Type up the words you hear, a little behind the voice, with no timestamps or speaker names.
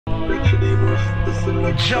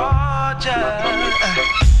Georgia.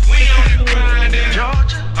 We on the grind,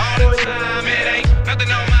 Georgia. all the time. It ain't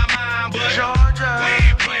nothing on my mind, but Georgia. we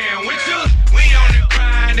ain't playing with you. We on the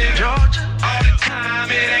grind, Georgia. all the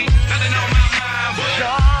time. It ain't nothing on my mind, but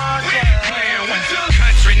Georgia. we ain't playing with you.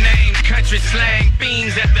 Country names, country slang,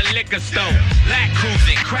 fiends at the liquor store. Black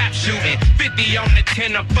cruising, crap shooting, 50 on the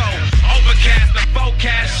 10 or 4. Overcast, the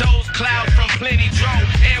forecast shows clouds from plenty drove.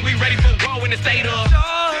 And we ready for war in the state of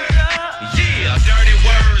yeah, dirty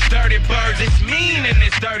words, dirty birds, it's mean in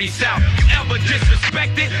this dirty south. You ever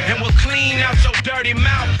disrespect it, and we'll clean out your dirty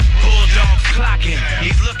mouth. Bulldogs clocking,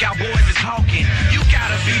 these lookout boys is hawking. You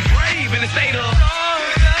gotta be brave in the state of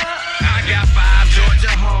I got 5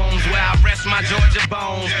 Georgia homes where I rest my Georgia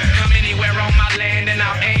bones. Come anywhere on my land and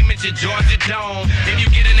I'll aim at your Georgia dome. If you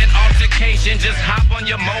get in an altercation, just hop on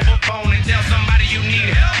your mobile phone and tell somebody you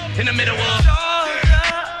need help in the middle of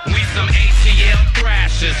we some ATL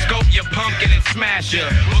thrashers, scope your pumpkin and smash ya.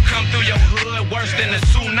 We'll come through your hood worse than a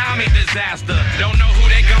tsunami disaster. Don't know who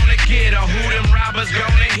they gonna get or who them robbers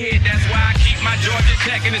gonna hit. That's why I keep my Georgia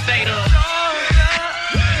Tech in the state of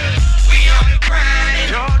we on the grind,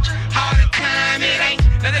 Georgia. all the time. It ain't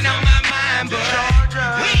nothing on my mind, but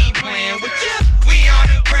Georgia. we ain't playing with you. We on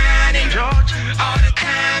the grind, Georgia. all the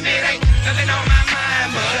time. It ain't nothing on my mind,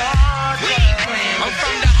 but Georgia. we ain't playing. I'm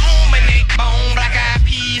from the home and they bone, black-eyed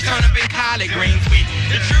peas turn up in collard greens. We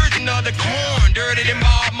the children of the corn, dirty than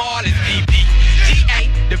Bob Marley's DP. GA,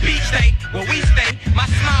 the beach state where we stay. My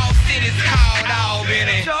small city's called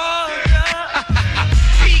Albany.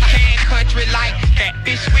 Pecan country like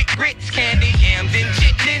catfish with grits, candy yams and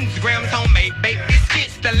chitlins, grams homemade baked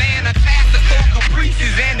biscuits. The land of classical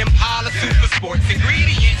caprices and Impala super sports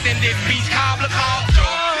ingredients in this beach cobbler called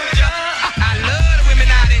Georgia. I love the women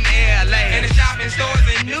out in LA and the shopping stores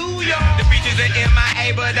in New York. The beaches are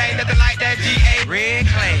MIA, but ain't nothing like that GA red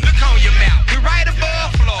clay. Look on your map, we right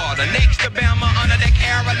above Florida, next to Bama, under the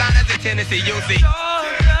Carolinas and Tennessee. You'll see.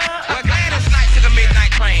 Well, Gladys Knight took a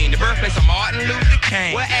midnight train, the birthplace of Martin Luther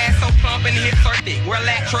King. We're ass so plump and hips are thick. We're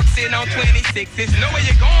lat trucks sitting on 26s. Know where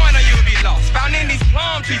you're going or you'll be lost. Found in these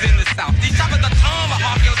plum trees in the south. These choppers are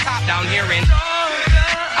tomahawk your top down here in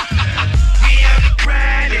we on the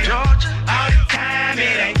grind, Georgia. all the time.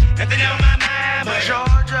 It ain't nothing on my mind, but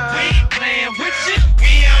Georgia. we ain't playing with you.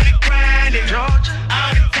 We on the grind, Georgia.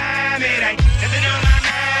 all the time. It ain't nothing on my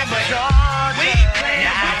mind, but we ain't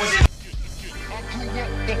playing with you.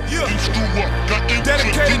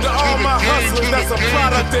 Dedicated to all my hustlers that's a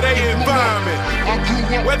product of their environment.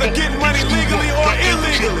 Whether getting money legally or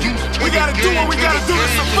illegally, we gotta do what we gotta do to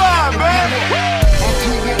survive, man.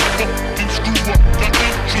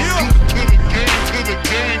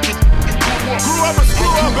 Grew up and screw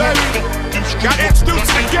up, baby. Got introduced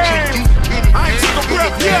to the game. I ain't took a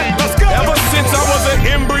breath yet. Let's go. Ever since I was an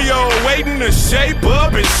embryo, waiting to shape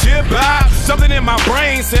up and ship out, something in my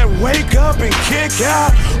brain said, wake up and kick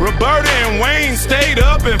out. Roberta and Wayne stayed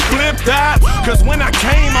up and flipped out. Cause when I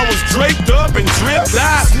came, I was draped up and dripped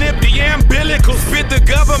out. Snipped the umbilical, spit the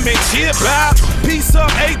government chip out. Piece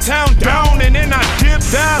up A-Town down and then I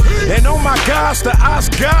dipped out. And oh my gosh, the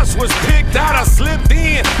Oscars was picked out. I slipped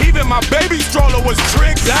in, even my baby stroller was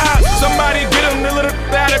tricked out. Somebody get a little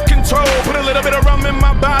out of control. Put a little bit of rum in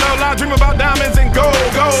my bottle. I dream about diamonds and gold,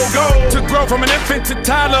 gold, gold. To grow from an infant to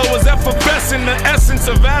toddler was effervescent. The essence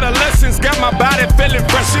of adolescence got my body feeling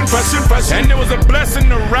fresh and fresh and fresh. And it was a blessing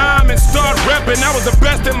to rhyme and start repping. I was the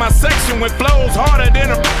best in my section with flows harder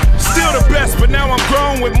than a still the best, but now I'm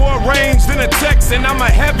grown with more range than a Texan. I'm a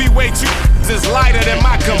heavyweight, you is lighter than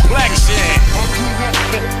my complexion.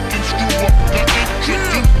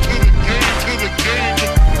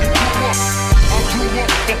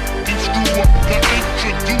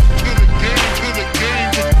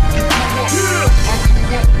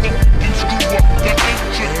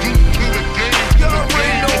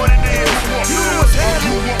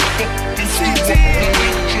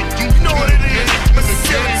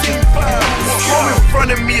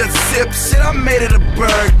 Shit, I made it a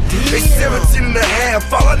bird. They 17 and a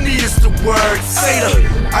half, all I need is the word. Say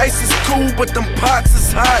the ice is cool, but them pots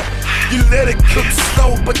is hot. You let it cook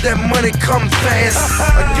slow, but that money come fast.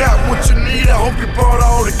 I got what you need, I hope you brought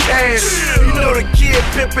all the cash. You know the kid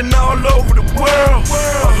pimping all over the world.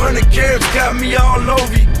 100 carats got me all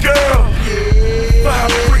over you, girl.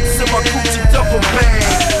 5 bricks in my Gucci duffel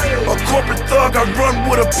bag. A corporate thug, I run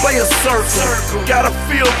with a player circle. Got a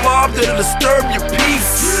field mob that'll disturb your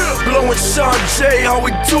peace. Blowing Sean J, all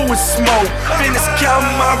we do is smoke. Finished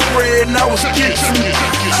counting my bread, and I was getting you.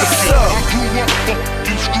 What's up?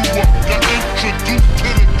 Got introduced to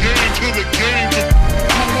the game, to the game.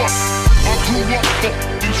 I grew up,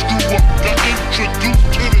 got introduced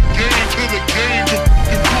to the game, to the game.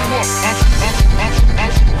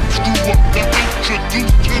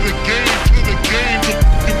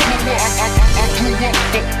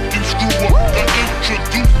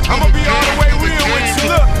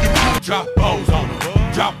 drop O's on them,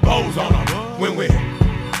 drop O's on them when we.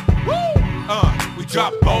 We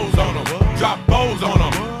drop O's on them, drop O's on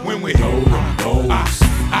them when we. We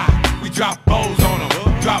drop O's on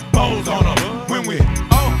them, drop O's on them when we.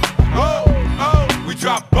 We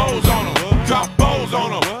drop O's on them, drop O's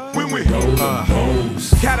on them when we.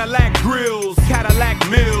 Cadillac grills, Cadillac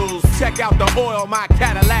mills. Check out the oil my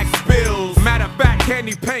Cadillac spills. Matter of fact,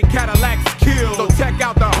 candy paint Cadillacs kill. So check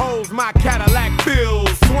out the holes my Cadillac fills.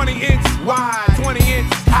 20-inch wide,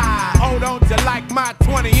 20-inch high. Oh, don't you like my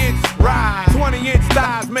 20-inch ride? 20-inch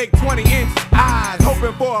thighs make 20-inch eyes.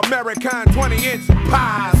 Hoping for American 20-inch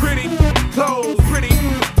pies. Pretty clothes, pretty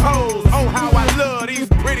toes. Oh, how I love these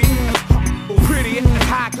pretty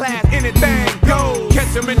high class, anything goes.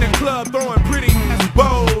 Catch them in the club throwing pretty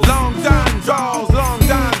bows. Long John draws, Long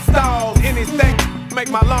John stalls. Anything make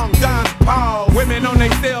my Long John pause. Women on they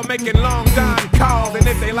cell making Long John calls. And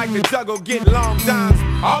if they like to juggle, get Long Johns.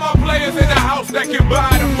 All my players in the house that can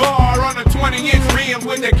buy the bar on a 20-inch rims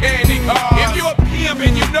with the candy car. If you a pimp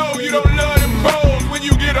and you know you don't love them pros when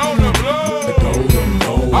you get on the blow.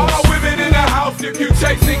 All my women in the house, if you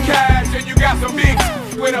chasing cash and you got some big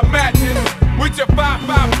with a matches. With your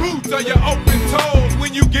 5'5" boots or your open toes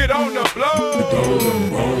when you get on the blow.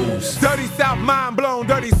 Dirty South mind blown,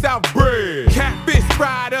 dirty South bread. Catfish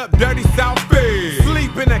fried up, dirty South bed.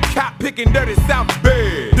 Sleep in a cop picking dirty South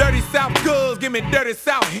bed. Dirty South girls, give me dirty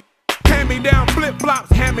South. Hand me down flip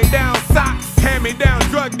flops, hand me down socks. Hand me down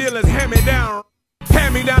drug dealers, hand me down.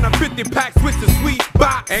 Hand me down a 50 pack, switch the sweet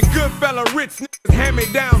box. And good fella rich niggas hand me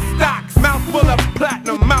down stocks. Mouth full of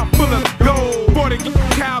platinum, mouth full of gold. 40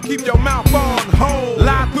 cow, keep your mouth on hold.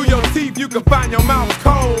 Lie through your teeth, you can find your mouth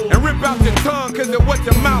cold. And rip out your tongue, cause of what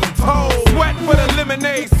your mouth told. Sweat for the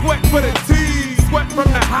lemonade, sweat for the tea. Sweat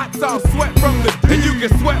from the hot sauce, sweat from the tea. And you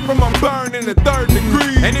can sweat from a burn in the 3rd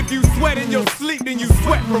degree. And if you sweat in your sleep, then you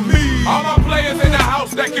sweat from me. All my players in the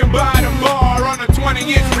house that can buy the bar on a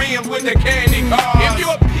 20-inch rims with the candy car. If you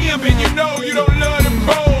a pimp and you know you don't love them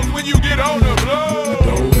pros when you get on the blow.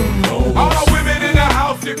 All my women in the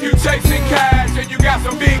house, if you chasing cash and you got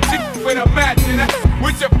some big chicks with a matching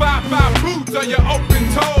with your 5'5" boots or your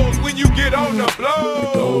open toes when you get on the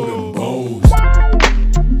blow.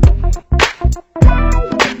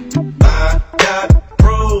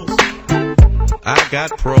 I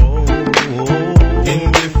got pros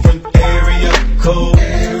in different area codes.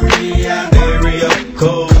 Area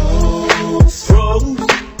codes.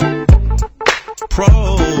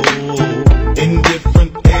 Pros in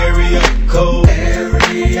different area codes.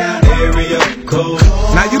 Area codes.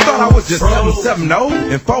 Now you thought I was just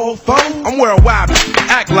 770 and 404? I'm worldwide.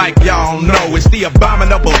 Act like y'all know it's the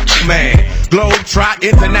abominable man. Globetrot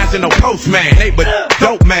International Postman, neighbor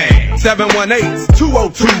dope man. 718s,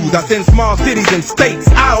 202s. I send small cities and states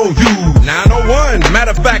IOUs. 901,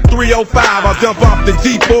 matter of fact 305. I'll jump off the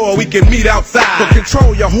G4, we can meet outside. So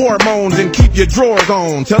control your hormones and keep your drawers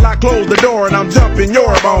on till I close the door and I'm jumping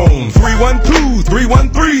your bones. 312,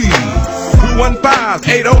 313,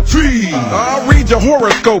 215, 803. I'll read your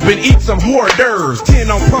horoscope and eat some hors d'oeuvres.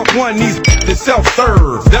 10 on pump 1, these to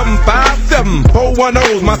self-serve. 757,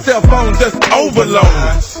 410's, my cell phone just overload.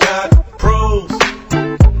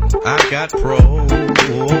 I got pros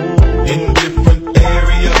in different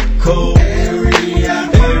area codes. Area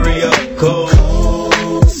codes.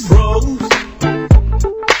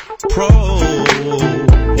 Pros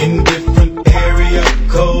in different area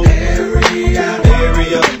codes. Area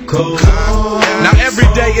codes. Now every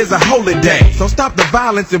day is a holy day, so stop the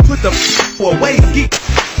violence and put the away. Geek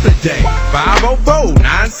today.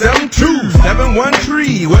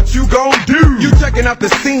 504-972-713. What you gon' do? You checking out the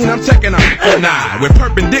scene, I'm checking out an eye with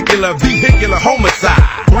perpendicular vehicular homicide.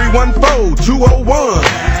 314-201.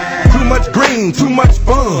 Too much green, too much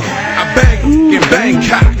fun. I bang in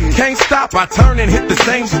Bangkok. Can't stop, I turn and hit the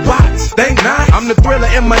same spots. Think not, I'm the thriller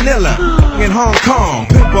in Manila. In Hong Kong,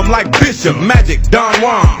 pimp 'em like Bishop, Magic, Don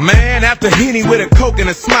Juan. Man, after Henny with a Coke and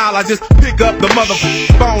a smile, I just pick up the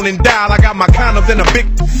motherfucking phone and dial. I got my condoms in a big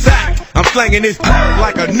sack. I'm slanging this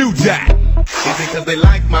like a new jack. Is it cause they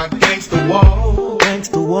like my gangster wall?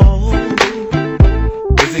 Gangster wall.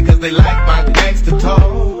 Is it cause they like my gangster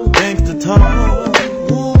talk? Gangster talk.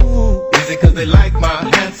 Is it cause they like my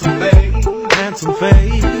handsome face? Handsome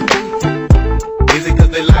face. Is it cause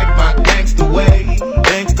they like my gangster way?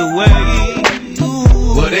 Gangster way.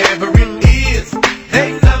 Whatever it is,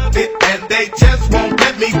 they love it and they just won't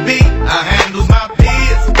let me be. I handle my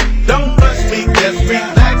biz. Don't rush me, just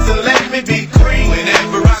relax and let me be free.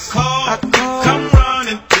 Whenever I call, come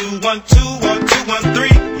running 212 or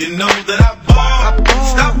 213. You know that I ball.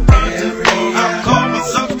 Stop running or I'll call me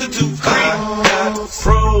substitute free.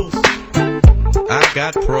 I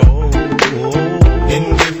got pros. in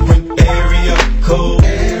different area codes.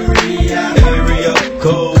 Area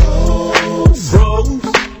codes. Bros.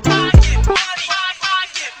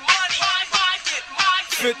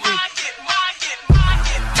 50.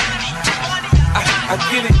 I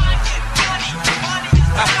get it.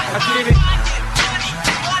 I get it.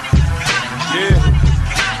 Yeah.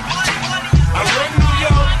 I run New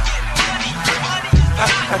York.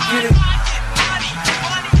 I get it.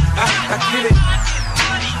 I get it.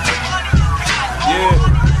 Yeah.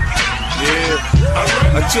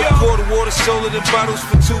 I took quarter water, sold it in bottles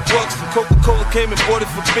for $2. And Coca-Cola came and bought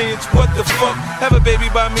it for billions. What the fuck? Have a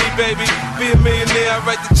baby by me, baby. Be a millionaire, I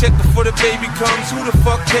write the check before the baby comes. Who the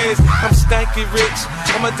fuck cares? I'm stanky rich.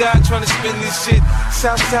 I'ma die trying to spend this shit.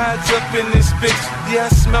 Southside's up in this bitch.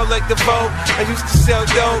 Yeah, I smell like the Vogue. I used to sell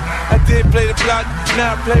dope. I did play the block.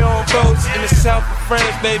 Now I play on boats in the south of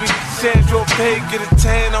France, baby. Sandro Pay, get a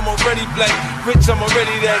tan. I'm already black. Rich, I'm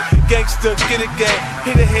already that. Gangster, get a gang.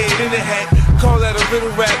 Hit a head, in a hat. Call that a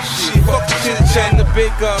little rap shit. Fuck the chit chat, the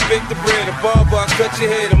baker, bake the bread, the barber, I cut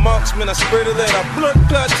your head, the marksman, I spread a lead, I blood,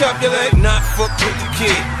 chop your leg. Not fuck with the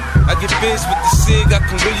kid. I get biz with the cig, I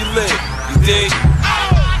can really live. You dig?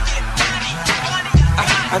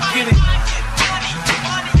 I get it.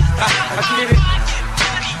 I get it.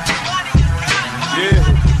 Yeah.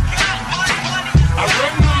 I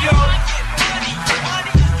run New York.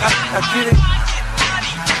 I get it.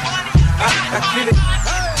 I get it.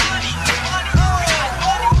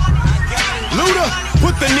 Luda,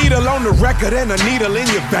 put the needle on the record and a needle in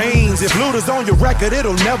your veins. If Luda's on your record,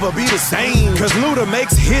 it'll never be the same. Cause Luda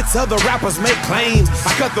makes hits, other rappers make claims.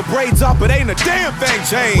 I cut the braids off, but ain't a damn thing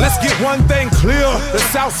changed. Let's get one thing clear, the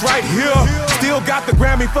South's right here. Still got the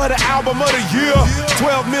Grammy for the album of the year.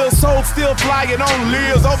 12 mil sold, still flying on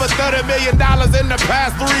leers. Over $30 million in the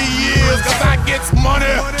past 3 years. Cause I gets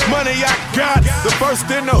money, money I got. The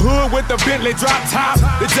first in the hood with the Bentley drop top.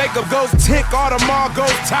 The Jacob goes tick, Audemars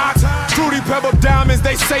goes top. Fruity Pebble diamonds,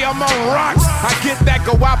 they say I'm on rocks. I get that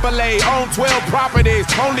guapole, own 12 properties.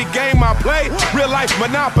 Only game I play, real life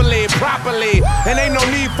Monopoly, properly. And ain't no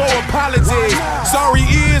need for apologies. Sorry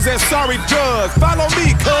is and sorry does. Follow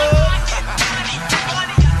me, cuz.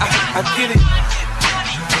 I get it.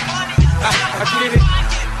 I get it.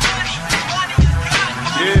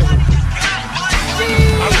 Yeah.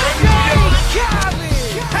 I run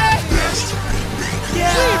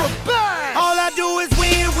All I do is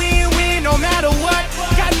win, win, win, no matter what.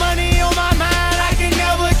 Got money on my mind, I can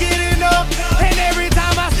never get enough. And every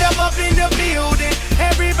time I step up in the building,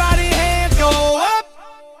 everybody hands go up.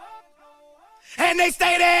 And they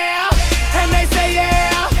stay there, and they say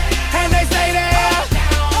yeah, and they stay there.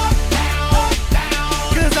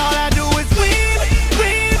 Cause all I do is win,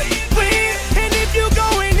 win, win. And if you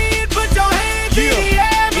going in, put your hands in the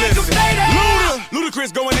air, make them stay there.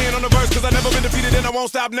 Ludacris going in on the verse, cause I never been defeated and I won't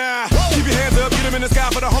stop now. Keep your hands up, get them in the sky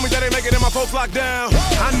for the homies that ain't making it, my folks locked down.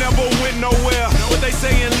 I never went nowhere, what they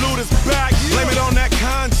saying Luda's back. Blame it on that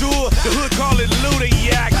contour, the hood call it Luda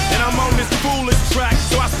yak. And I'm on this foolish track,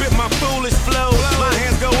 so I spit my foolish flow. My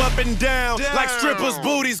hands go up and down, like strippers'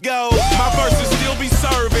 booties go. My verses still be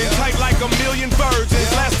serving, tight like a million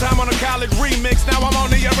virgins. Last time on a college remix, now I'm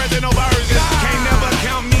on the original version. Can't never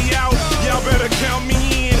count me out, y'all better count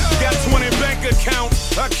me in. Got 20 bank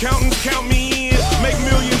accounts, accountants count me in. Make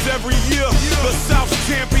millions every year, the South's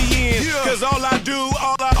champion. Cause all I do,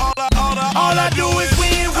 all I do is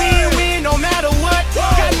win, win, win, no matter what.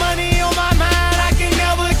 Got money on my mind, I can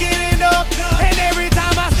never get enough. And every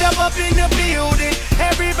time I step up in the building,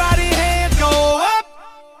 everybody hands go up.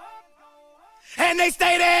 And they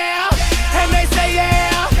stay there, and they say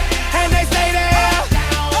yeah, and they stay there.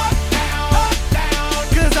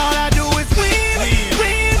 Cause all I do is win,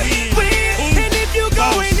 win, win. And if you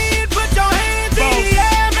going in, put your hands in the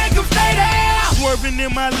air, make them stay there. Swerving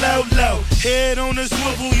in my low-low, head on the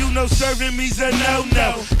swivel, you know serving me's a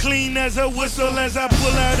no-no. Clean as a whistle as I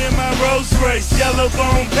pull out in my Rolls Royce. Yellow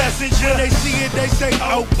bone passenger, they see it, they say,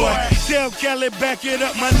 oh boy. Tell Cali, back it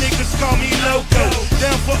up, my niggas call me loco.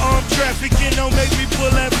 Down for armed trafficking, don't make me pull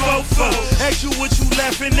that fofo. Ask you what you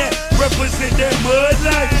laughing at, represent that mud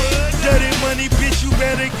life. Dirty money, bitch, you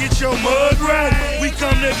better get your mud right. We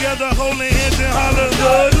come together, holding hands and holler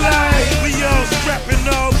hood life. We all strapping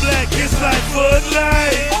all black, it's like Bud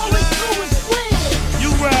Light. All we do is win. You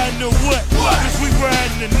riding to what? Cause we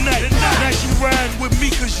riding tonight. Now you riding with me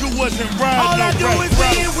cause you wasn't riding. All I do is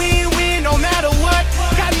win, win, win, no matter what.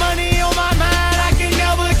 Got money on my mind, I can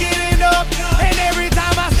never get enough. And every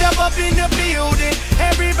time I step up in the building,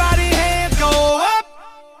 everybody hands go up.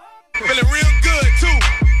 Feeling real good too.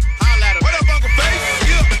 Holla at him. What up, Uncle Face?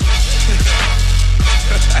 Yeah.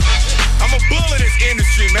 I'm a bull in this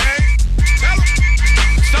industry, man.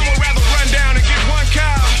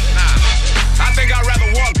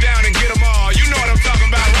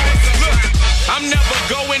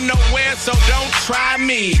 try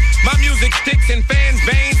me. My music sticks in fans'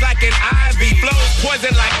 veins like an ivy. Flows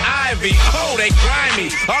poison like ivy. Oh, they grimy.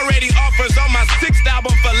 Already offers on my 6th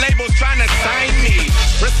album for labels trying to sign me.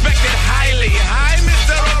 Respected highly. Hi,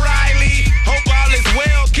 Mr. O'Reilly. Hope all is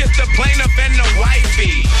well. Kiss the plaintiff and the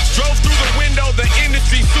wifey. Drove through the window, the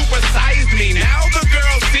industry supersized me. Now the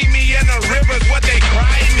girls see me in the rivers, what they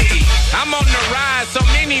cry me. I'm on the rise, so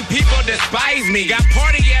many people despise me. Got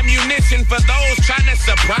party ammunition for those trying to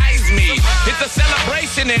surprise me. It's a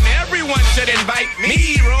celebration and everyone should invite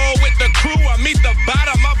me. Roll with the crew or meet the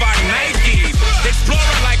bottom of our Nikes.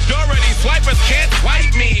 Exploring like Dorothy, swipers can't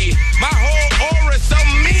swipe me. My whole aura's so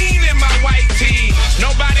mean in my white tee.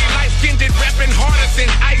 Nobody light-skinned reppin' harder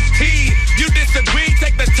than iced tea. You disagree,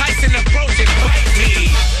 take the Tyson approach and fight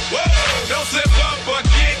me. Whoa, don't slip up or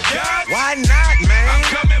get caught. Why not, man? I'm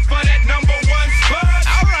coming for that #1 spot.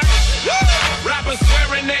 Alright. Rappers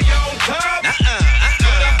swearing they on top.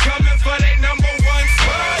 But I'm coming for that #1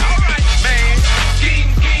 spot. Alright, man. Scheme,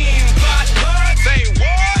 plot. Say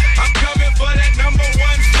what? I'm coming for that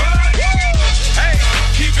 #1 spot. Hey,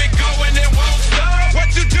 keep it going, it won't stop. What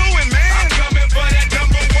you doing, man? I'm coming for that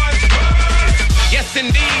 #1 spot. Yes,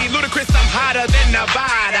 indeed, ludacris, I'm hotter than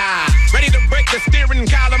Nevada. Ready to break the steering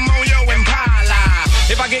column on your Impala.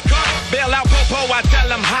 If I get caught, bail out Popo, I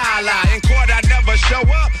tell him holla. In court, I never show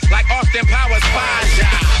up like Austin Powers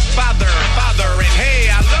Faja. Father, and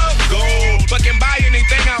hey, I love gold, but can buy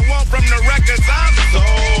anything I want from the records I've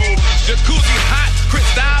sold. Jacuzzi hot,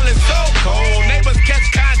 Cristal is so cold. Neighbors catch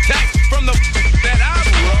contact from the that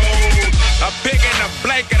I've rolled. A pig in a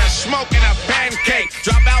blanket, a smoke and a pancake.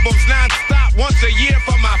 Drop albums non-stop once a year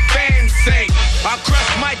for my fans' sake. I'll crush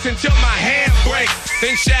mics until my hand breaks.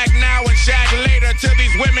 Then shag now and shag later till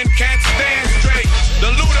these women can't stand straight. The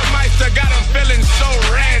Ludameister got them feeling so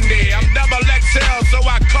randy. I'm double XL, so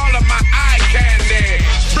I call them my eye candy.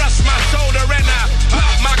 Brush my shoulder and I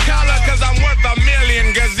pop my collar, cause I'm worth $1 million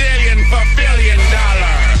gazillion for $1 billion.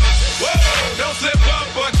 Whoa, don't slip up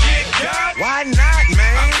or get caught. Why not,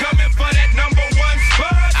 man? I'm coming for that #1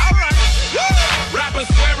 spot. Alright. Rappers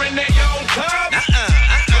swearing they on top.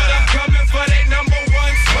 But I'm coming for that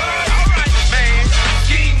 #1 spot. Alright, man.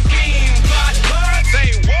 Scheme, plot.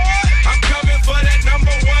 Say what? I'm coming for that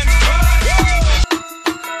 #1 spot.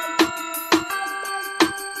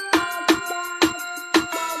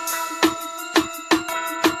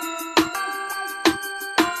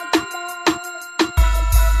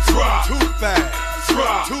 Drop. Too fast.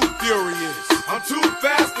 Drop. Too furious. I'm too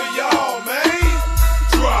fast for y'all, man.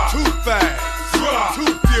 Drop. Too fast. Drop.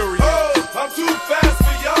 Too furious. Oh, I'm too fast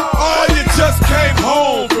for y'all. Oh, you just came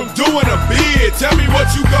home from doing a bid. Tell me what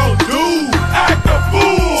you gon' do. Act a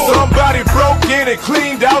fool. Somebody broke in and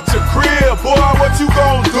cleaned out your crib. Boy, what you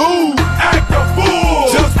gon' do? Act a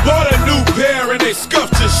fool. Just bought a new pair and they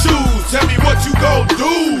scuffed your shoes. Tell me what you gon'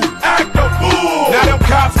 do. Act a fool. Now them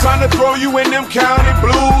cops trying to throw you in them county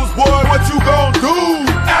blues. Boy, what you gon' do?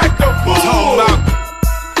 Act a fool. Talking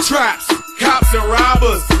about traps, cops and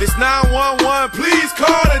robbers. It's 911, please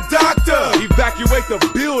call the doctor. Evacuate the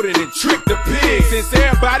building and trick the pigs. Since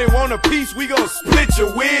everybody want a piece, we gon' split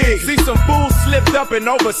your wig. See some fools slipped up and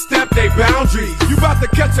overstepped their boundaries. You about to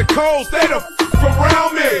catch a cold, stay the from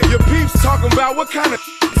around me. Your peeps talking about what kind of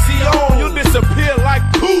he on. You'll disappear like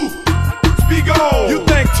poof. Be gone. You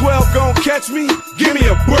think 12 gon' catch me? Give me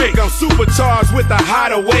a break. I'm supercharged with a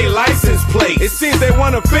hideaway license plate. It seems they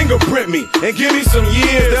wanna fingerprint me and give me some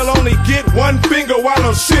years. They'll only get one finger while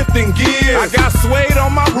I'm shifting gears. I got suede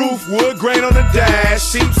on my roof, wood grain on the dash,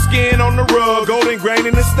 sheepskin on the rug, golden grain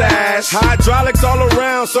in the stash. Hydraulics all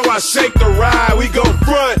around, so I shake the ride. We go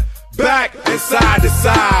front, back, and side to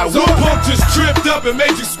side. Some punk just tripped up and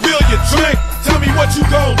made you spill your drink. Tell me what you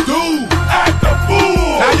gon' do. Act a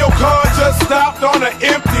fool. Now your car just stopped on an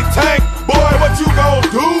empty tank. Boy, what you gon'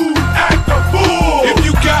 do? Act a fool. If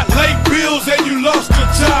you got late bills and you lost your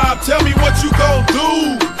job, tell me what you gon'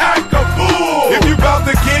 do. Act a fool. If you about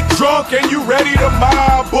to get drunk and you ready to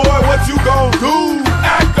mob, boy, what you gon' do?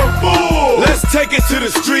 Act a fool. Let's take it to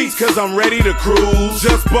the streets, cause I'm ready to cruise.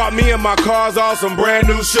 Just bought me and my cars all some brand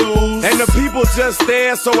new shoes. And the people just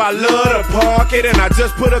there, so I love to park it. And I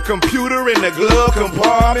just put a computer in the glove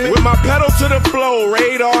compartment. With my pedal to the floor,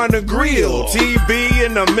 radar in the grill, TV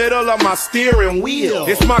in the middle of my steering wheel.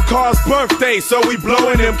 It's my car's birthday, so we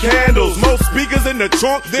blowing them candles. Most speakers in the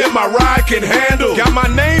trunk than my ride can handle. Got my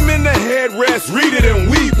name in the headrest, read it and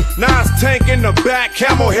weep. Nice tank in the back,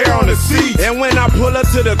 camel hair on the seat. And when I pull up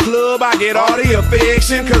to the club, I get all the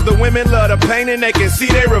affection, cause the women love the paint and they can see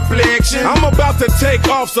their reflection. I'm about to take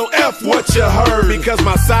off, so F what you heard, because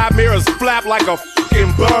my side mirrors flap like a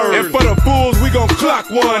fucking bird. And for the fools, we gon' clock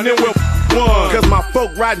one, then we'll one. Cause my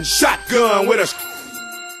folk riding shotgun with a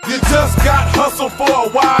You just got hustled for a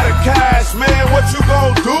wad of cash, man. What you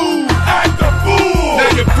gon' do? Act a fool. Now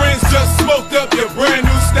your friends just smoked up your brand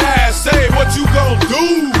new stash. Say what you gon'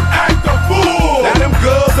 do? Act a fool. Now them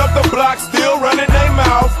girls up the block still running their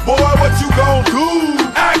mouth. Boy, what you gon' do?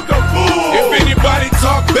 Act a fool. If anybody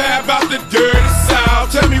talk bad about the dirty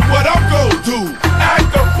South, tell me what I'm gon' do.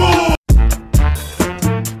 Act a fool.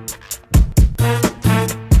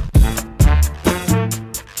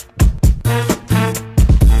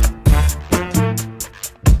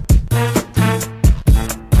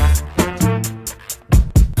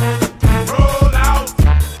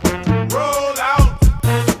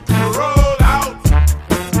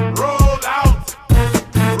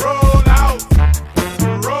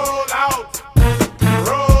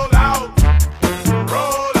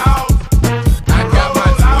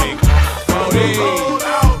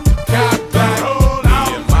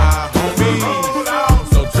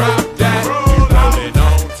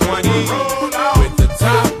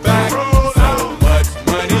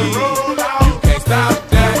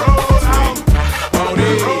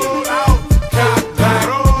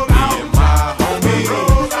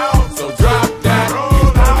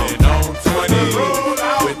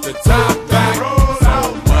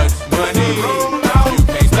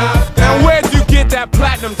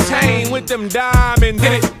 Them diamonds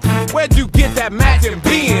in it. Where'd you get that matching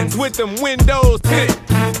Benz with them windows tinted?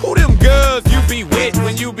 Who them girls you be with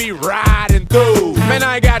when you be riding through? Man,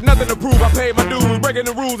 I ain't got nothing to prove. I paid my dues, breaking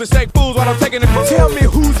the rules and shake fools while I'm taking the cruise. Tell me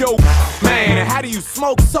who's your man and how do you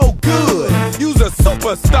smoke so good? You's a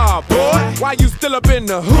superstar, boy. Why you still up in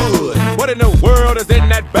the hood? What in the world is in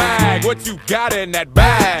that bag? What you got in that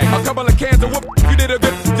bag? A couple of cans of whoop. You did a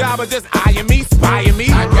good job of just eyeing me, spying me.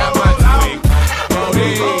 I got my swing.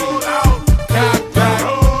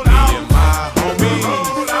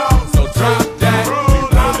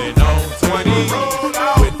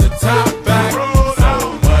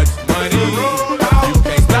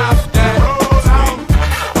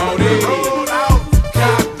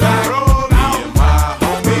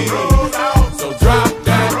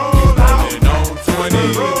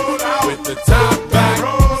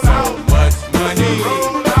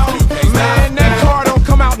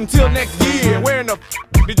 Until next year, where in the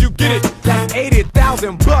did you get it? That's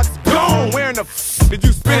 80,000 bucks gone. Where in the did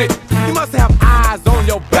you spend it? You must have eyes on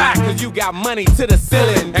your back, cause you got money to the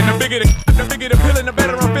ceiling. And the bigger the feeling, the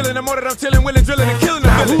better I'm feeling. The more that I'm chilling, willing, drilling, and killing the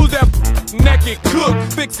villain. Who's that naked cook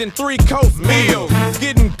fixing 3-course meals?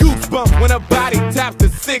 Getting goosebumps when a body taps the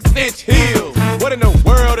 6-inch heels. What in the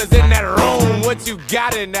world is in that room? What you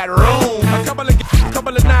got in that room? A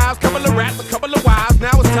couple of knives, couple of rats, a couple of wives. Now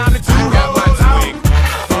it's time to choose. I got my swing.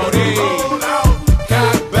 Roll out,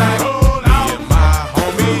 cock back, me and my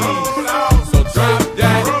homies. So drop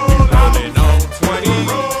that, rolling on 20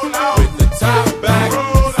 with the top back.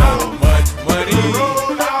 So much money,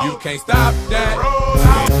 you can't stop that.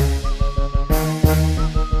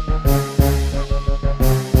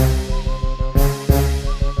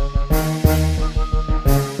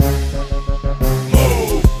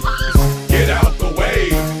 Move, get out the way,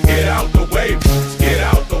 get out the way, get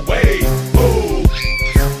out the way.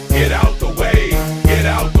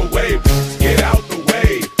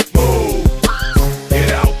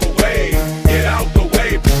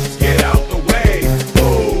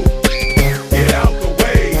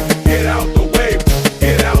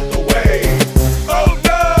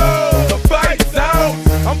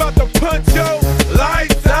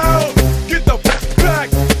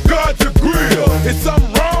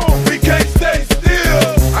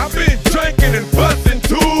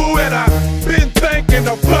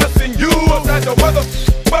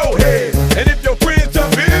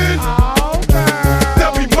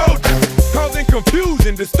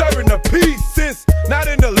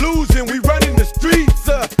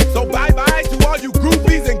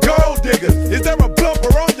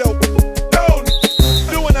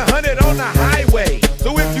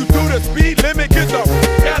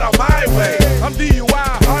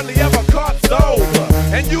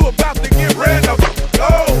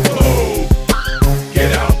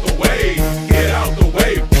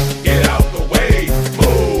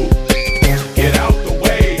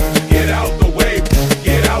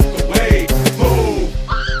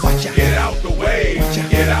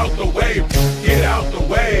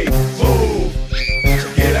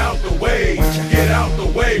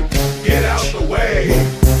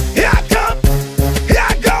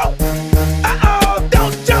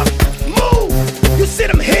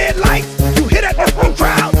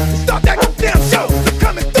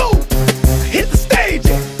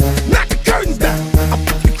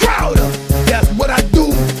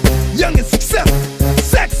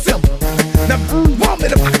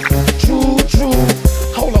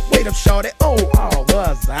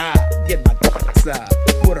 side.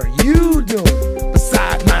 What are you doing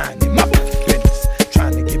beside minding my business?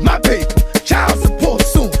 Trying to get my paper, child support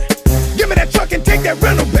soon. Give me that truck and take that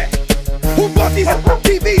rental back. Who bought these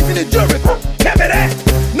TVs in the jury? Never that.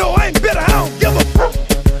 No, I ain't bitter, I don't give a fuck.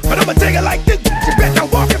 But I'ma take it like this. You bet I'm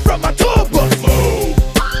walking from my tour bus. Move.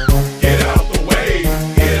 Get out the way.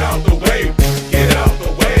 Get out the way. Get out the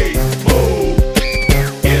way. Move.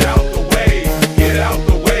 Get out the way. Get out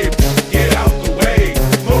the way. Get out the way.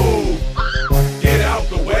 Move. Get out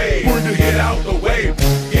the way. Get out the way.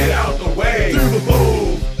 Get out the way.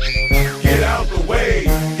 Move. Get out the way.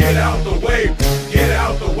 Get out the way. Get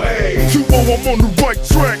out the way. 2-0, I'm on the right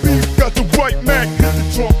track. Got the right Mac. Hit the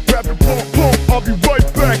trunk, grab the pump. I'll be right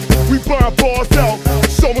back. We buying bars out,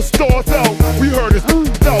 showing stars out. We heard it's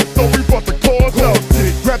out, so we brought the cars out.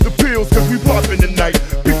 Grab the pills, cause we poppin' tonight.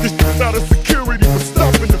 Pick this out of security for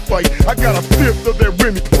stopping the fight. I got a fifth of that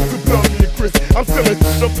Remy, the Belly and Chris. I'm selling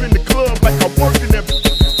up in the club like I'm working that.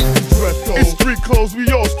 It's street clothes, we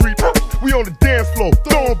all street. We on the dance floor,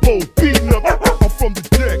 throwing bowls, beating up. I'm from the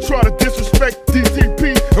deck, try to disrespect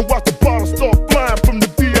DTP and watch the bottle start flying from the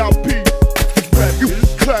VIP. Grab you,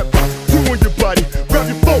 clap, you and your body. Grab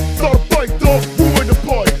your phone, start a fight, dog, ruin the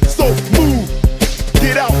party. So move,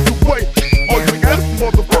 get out the way. All you got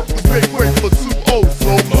motherfuckers make way for 2-0,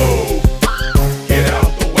 so move. Get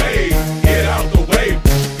out the way. Get out the way.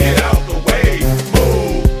 Get out the way.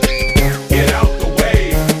 Move. Get out the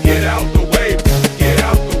way. Get out the way. Get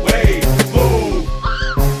out the way. Move.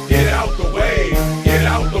 Get out the way. Get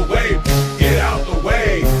out the way. Get out the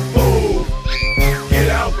way. Move. Get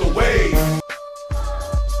out the way.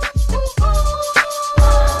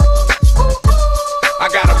 I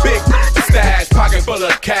got a big stash, pocket full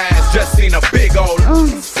of cash. Just seen a big old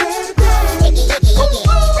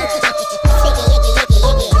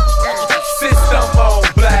system on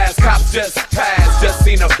blast. Cops just passed. Just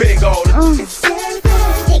seen a big old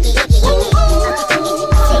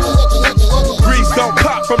grease don't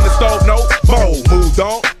pop from the stove. No mold. Moved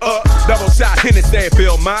on up. Double shot Hennessy,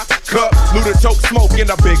 fill my cup. Luda choke smoke in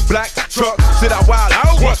a big black truck. Shit, I wild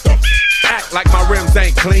out. What the? Act like my rims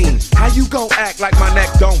ain't clean. How you gon' act like my neck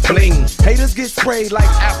don't bling? Haters get sprayed like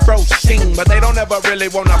Afro Sheen, but they don't ever really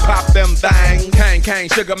wanna pop them things. Kang,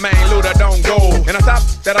 Sugar Man, Luda don't go. And I thought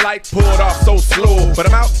that a light pulled off so slow, but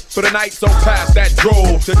I'm out for the night, so past that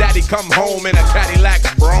drove. So daddy come home in a Cadillac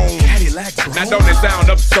Brougham. Now don't it sound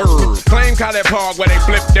absurd? Claim College Park where they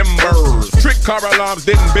flip them birds. Trick car alarms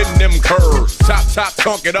didn't bend them curves. Chop,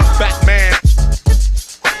 tonk it up, fat man.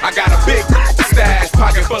 I got a big stash,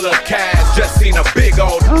 pocket full of cash. Just seen a big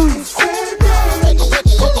old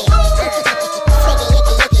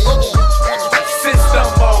system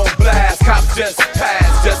on blast. Cops just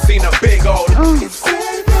passed. Just seen a big old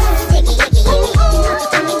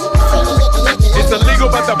it's illegal,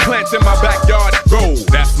 but the plants in my backyard grow.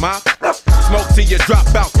 That's my smoke till you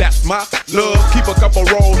drop out. That's my love. Keep a couple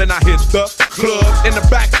roll and I hit the club in the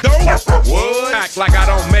back door. What? Act like I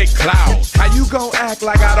don't make clouds. How you gon' act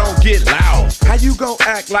like I don't get loud? How you gon'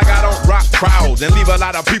 act like I don't rock crowds and leave a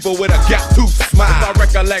lot of people with a gap tooth smile? If I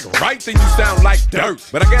recollect right, then you sound like dirt.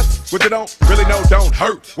 But I guess what you don't really know don't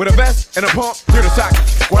hurt. With a vest and a pump, hear the shock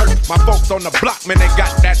squirt. My folks on the block, man, they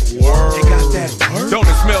got that word. They got that word. Don't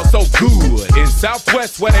it smell so good in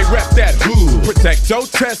Southwest where they rep that hood? Protect your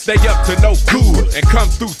chest, they up to no good and come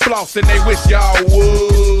through floss and they wish y'all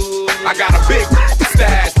would. I got a big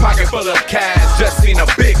stash, pocket full of cash. Just seen a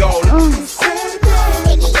big old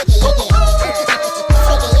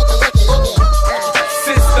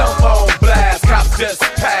system on blast. Cops just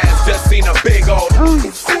passed. Just seen a big old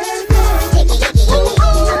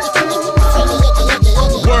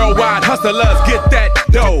worldwide hustlers. Get that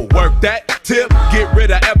dough, work that tip, get rid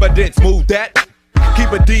of evidence, move that.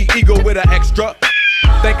 Keep a D eagle with an extra.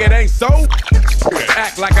 Think it ain't so?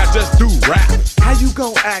 Act like I just do rap. How you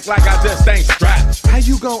gon' act like I just ain't strapped? How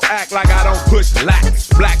you gon' act like I don't push lax?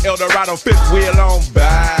 Black Eldorado, fifth wheel on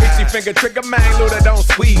back. Itchy finger trigger man, Luda don't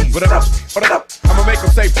squeeze. But I'ma make them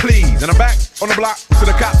say please. And I'm back on the block to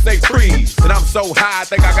the cops say freeze. And I'm so high, I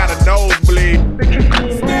think I got a nosebleed.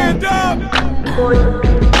 Stand up!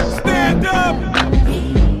 Stand up!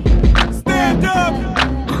 Stand up!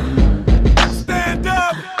 Stand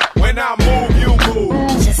up! When I move, you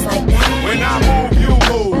move. Just like that. When I move, you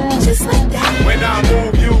move. Just like that. When I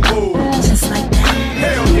move, you move. Just like that.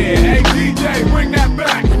 Hell yeah, hey DJ, bring that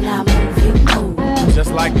back. When I move, you move.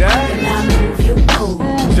 Just like that. When I move, you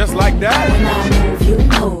move. Just like that. When I move, you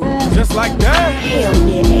move. Just like that. Hell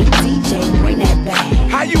yeah, hey DJ, bring that back.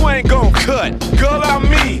 How you ain't gon' cut? Girl, I'm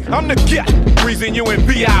me. I'm the guy. Reason you in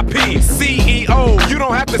VIP. CEO, you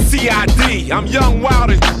don't have to CID. I'm young,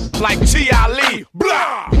 wild, and like Chi Ali.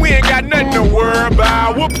 Blah! We ain't got nothing to worry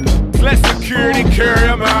Let security carry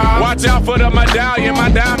 'em out. Watch out for the medallion, my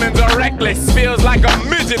diamonds are reckless. Feels like a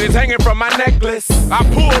midget is hanging from my necklace. I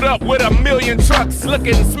pulled up with 1,000,000 trucks,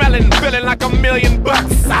 looking, smelling, feeling like $1,000,000.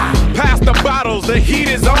 Pass the bottles, the heat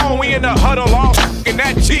is on. We in the huddle, all in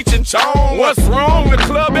that Cheech and Chong. What's wrong? The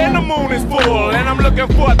club and the moon is full, and I'm looking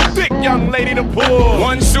for a thick young lady to pull.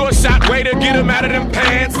 One sure shot way to get 'em out of them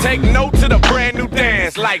pants. Take note to the brand new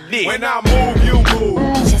dance like this. When I move, you move.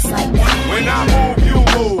 Just like that. When I move, you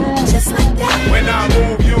move. Just like that. When I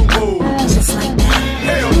move, you move. Just like that.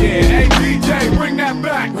 Hell yeah, hey DJ, bring that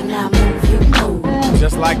back. When I move, you move.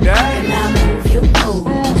 Just like that. When I move, you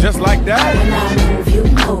move. Just like that. When I move, you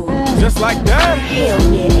move. Just like that. Hell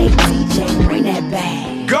yeah, hey DJ, bring that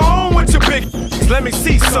back. Go on with your big. Let me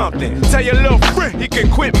see something. Tell your little friend he can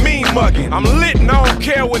quit mean mugging. I'm lit and I don't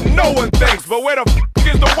care what no one thinks. But where the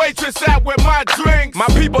is the waitress at with my drinks? My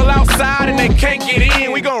people outside and they can't get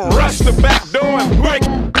in. We gon' rush the back door and break.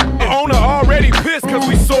 The owner already pissed cause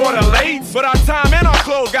we sorta late. But our time and our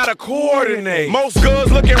clothes gotta coordinate. Most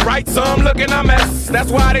girls looking right, some looking a mess.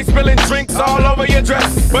 That's why they spilling drinks all over your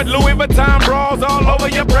dress. But Louis Vuitton bras all over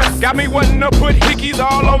your breast. Got me wanting to put hickeys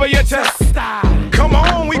all over your chest. Come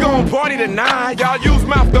on, we gon' party tonight. Y'all use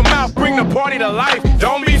mouth to mouth, bring the party to life.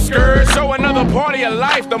 Don't be scared, show another party of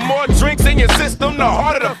life. The more drinks in your system, the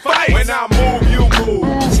harder to fight. When I move, you move.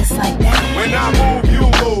 Just like that. When I move, you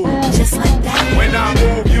move. Just like that. When I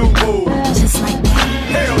move, you move. Just like that.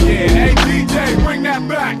 Hell yeah, hey DJ, bring that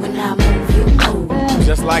back. When I move, you move.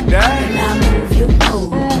 Just like that. When I move, you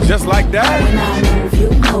move. Just like that. When I move, you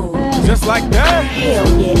move. Just like that. Hell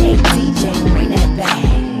yeah, hey DJ, bring that back.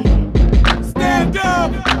 Stand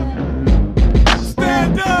up.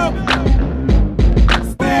 Stand up.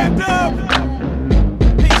 Stand up.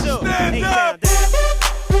 Stand up.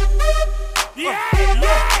 Yeah,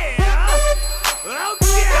 yeah.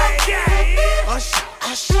 Okay. Hush,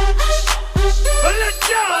 hush, hush, hush. Well, let's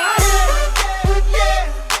go.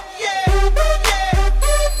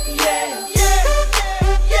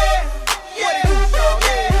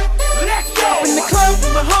 In the club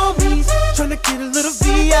with my homies, tryna get a little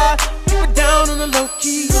VI. Keep it down on the low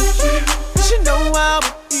key. She know how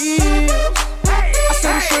it feels. I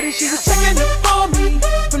saw the shorty, she was checking up on me.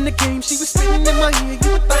 From the game, she was spitting in my ear.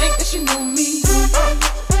 You would think that she knew me.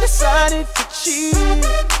 Decided to chill.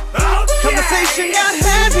 Conversation got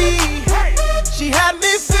heavy. She had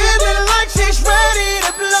me feeling like she's ready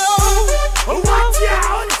to blow. Watch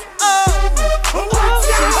out.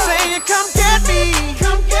 She's saying, come get me.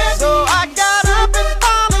 So I got up and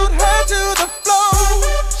followed her to the floor.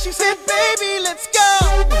 She said, baby, let's go.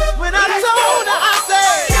 When I told her, I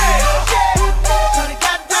said, shorty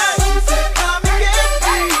got down, she said, come and get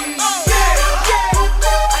me.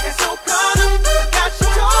 I got so caught up, I got you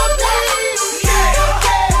told me.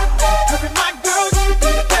 Her and my girl, she could be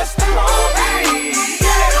the best of all me.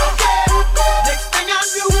 Next thing I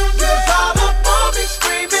knew, she was all up on me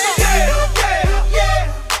screaming.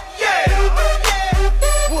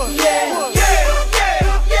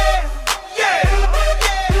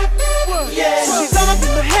 She's all up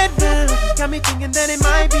in my head now. Got me thinking that it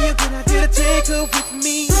might be a good idea to take her with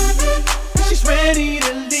me. She's ready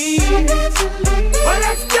to leave. Well,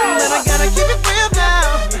 let's go. But I gotta keep it real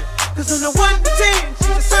now. Cause on the 1 to 10,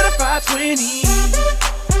 she's a certified 20.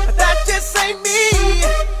 But that just ain't me.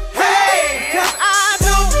 Hey, cause I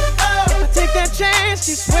know if I take that chance,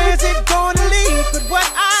 she swears it's gonna leave. But what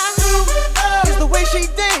I know is the way she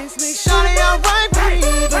dance makes shawty alright with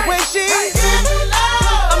me. The way she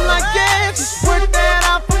I'm like, yeah, just work that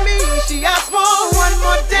out for me. She asked for one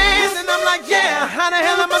more dance, and I'm like, yeah, how the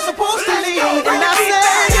hell am I supposed to leave? And I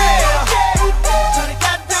said, shawty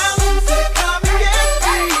got down, said, come and get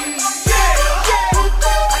me.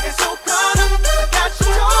 I got so caught up, I got you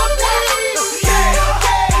told me.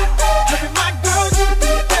 Her and my girl, she could be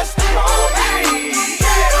the best of all me.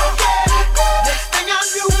 Next thing I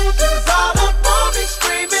knew, she was all up on me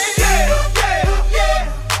screaming.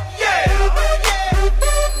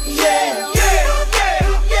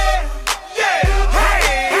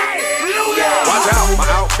 Watch out, my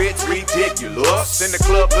outfit's ridiculous. In the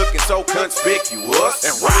club looking so conspicuous.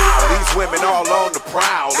 And wow, these women all on the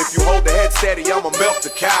prowl. If you hold the head steady, I'ma milk the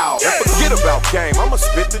cow. And forget about game, I'ma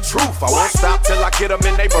spit the truth. I won't stop till I get them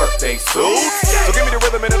in their birthday suits. So give me the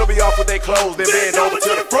rhythm and it'll be off with they clothes. Then bend over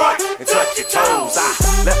to the front and touch your toes. I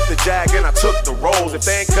left the jag and I took the rolls. If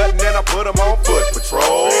they ain't cutting, then I put them on foot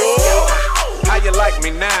patrol. How you like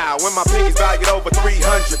me now when my pinky's valued over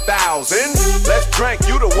 300,000? Let's drink,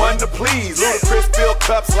 you the one to please. Ludacris fill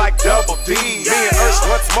cups like Double D. Me and Ursh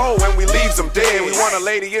once more when we leaves them dead. We want a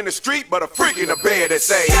lady in the street, but a freak in the bed that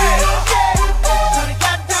say, Shawty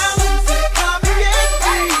got down, said, come and get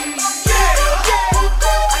me.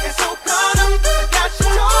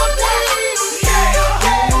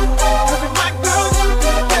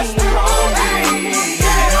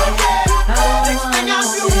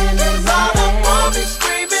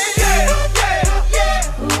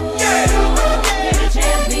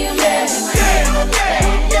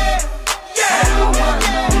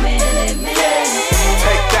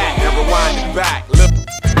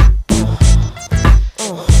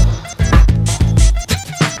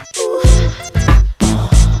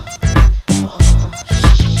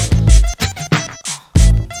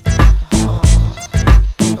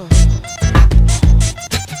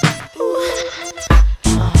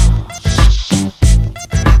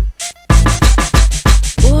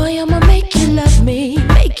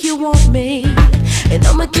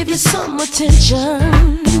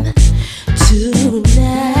 attention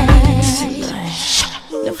tonight.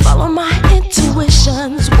 Now follow my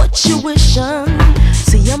intuitions, what you wishin'.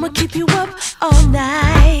 See, I'ma keep you up all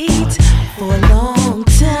night for a long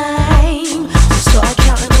time. So start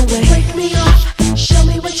counting away. Break me off, show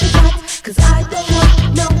me what you got, 'cause I don't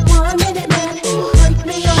want no 1 minute man. Break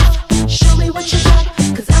me off, show me what you got,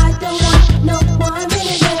 'cause I don't want no 1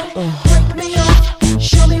 minute man. Break me off,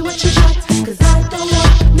 show me what you got, 'cause I don't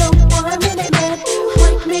want no 1 minute man.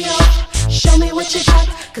 Break me off, show me what you got,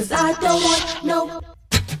 'cause I don't want no.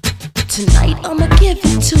 Tonight I'ma give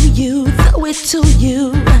it to you, throw it to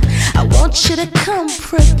you. I want you to come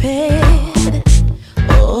prepared.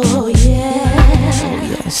 Oh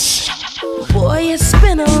yeah. Yes. Boy, it's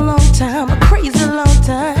been a long time, a crazy long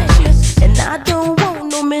time, and I don't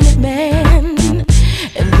want no minute man,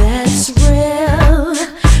 and that's real.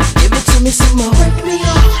 Give it to me some more. Break me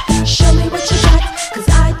off, show me what you got, 'cause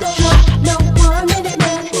I don't want no 1 minute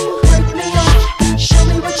man. Break me off, show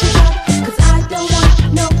me what you got, 'cause I don't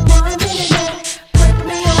want no 1 minute man. Break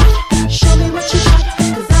me off, show me what you got,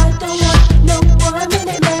 'cause I don't want no 1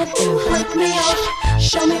 minute man. Break me off,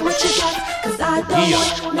 show me what you got, 'cause I don't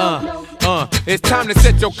want no. It's time to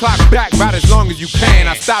set your clock back about as long as you can.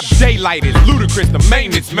 I stop daylighted, Ludacris, the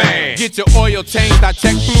maintenance man. Get your oil changed, I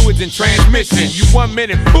check fluids and transmission. You 1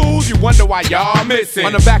 minute fools, you wonder why y'all missing.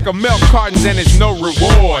 On the back of milk cartons and it's no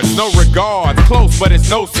rewards, no regards. Close, but it's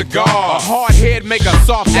no cigar. A hard head make a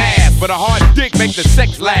soft ass, but a hard dick make the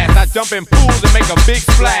sex last. I jump in pools and make a big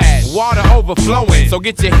splash. Water overflowing, so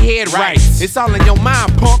get your head right. It's all in your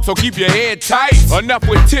mind, punk, so keep your head tight. Enough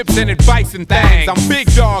with tips and advice and things. I'm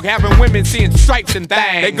big dog, having women seeing stripes and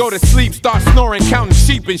things. They go to sleep, start snoring, counting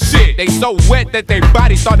sheep and shit. They so wet that their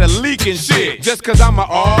body started leaking shit. Just 'cause I'm an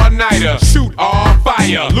all-nighter, shoot all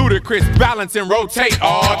fire. Ludacris, balance and rotate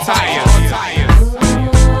all tires.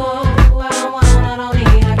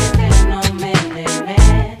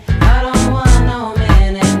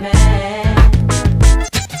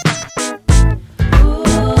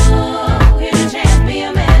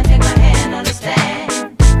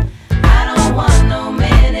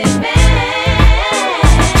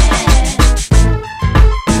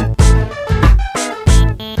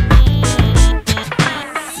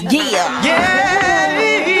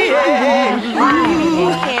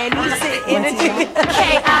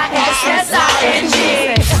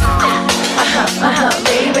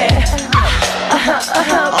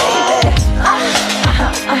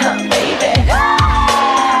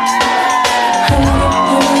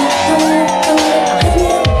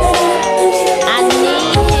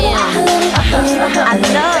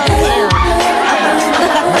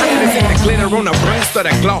 On the breast or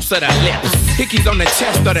the gloss of the lips, hickeys on the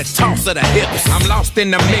chest or the toss of the hips. I'm lost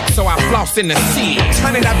in the mix, so I floss in the sea.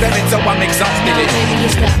 Turn it up, baby, so I'm exhausted. Baby,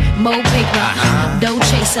 it's the mo paper, dough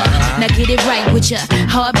chaser. Now get it right with ya,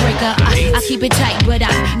 heartbreaker. I keep it tight, but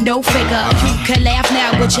I'm no faker. You can laugh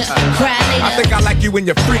now, but you cry later. I think I like you in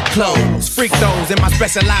your freak clothes, freak those in my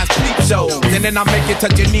specialized peep shows, and then I make you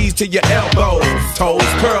touch your knees to your elbows, toes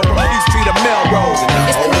curl from East Street to Melrose.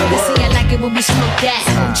 It's cool to see, I like it when we smoke that,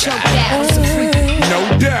 choke that. No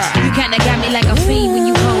doubt. You kinda got me like a fiend when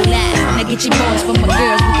you roll that. Now get your boys for my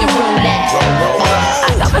girls, we can roll that. I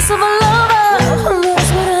got myself a lover who knows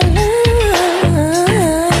what I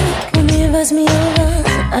like. When he invites me over,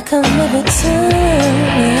 I come every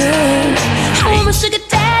time. I'm a sugar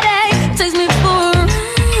daddy, takes me for a ride.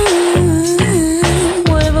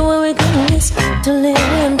 Whatever way we go is to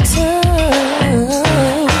live in time.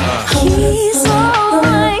 He's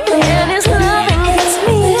alright and his loving hits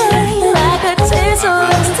me like a taste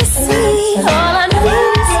of ecstasy. All I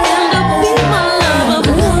need is him to be my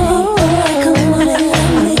lover. Come on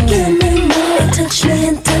and give me more. Touch me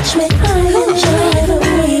and touch me. I enjoy the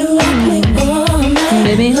way you rock me all night.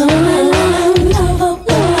 Baby, all night long. Lover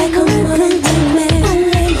boy, come on and take me.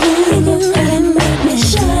 Only you can make me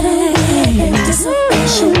shine.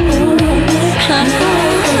 Anticipation on me. I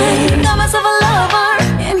got myself a lover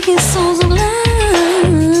and he's so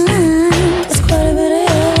sublime. It's quite a bit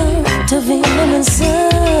of to feel him inside.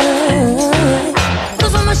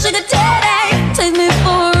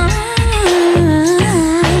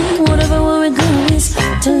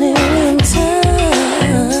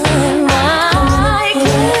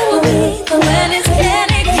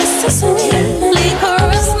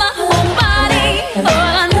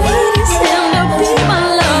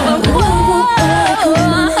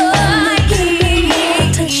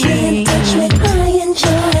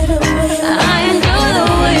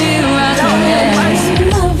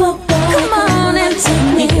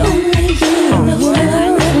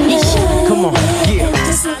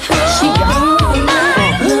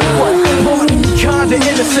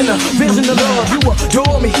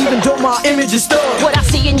 adore me, even though my image is stuck. What I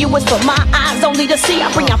see in you is for my eyes only to see.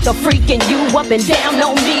 I bring out the freak in you up and down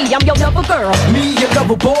on me. I'm your lover girl, me your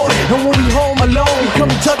lover boy. And when we home alone, come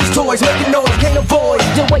and touch his toys, make a noise, can't avoid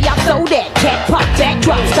the way I throw that cat, pop, back,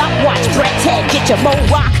 drop, stop, watch, Brett's head, get your mo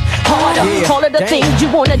rock harder. All of the things you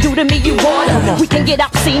wanna do to me, you wanna. We can get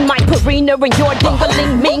obscene, my Purina and your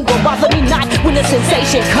dingling mingle. Bother me not when the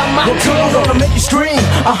sensation come out. Well, girl, gonna make you scream,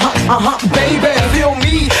 baby. Feel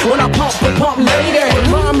me when I pump, lady.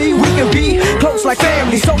 Remind me we can be close like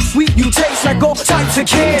family. So sweet, you taste like all types of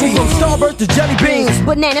candy. From Starburst to jelly beans,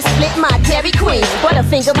 banana split my Dairy Queen,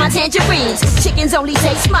 Butterfinger my tangerines. Chickens only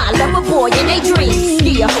taste my lover boy in they dreams.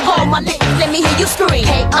 Yeah, hold my lips, let me hear you scream.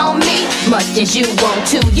 Hey on me, much as you want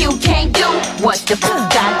to, you can't do what the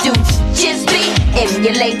fuck I do. Just be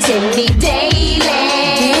emulating me daily.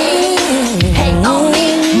 Hey on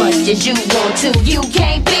me, much as you want to, you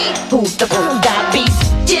can't be who the fuck I be.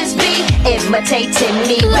 Just be imitating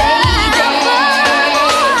me, baby.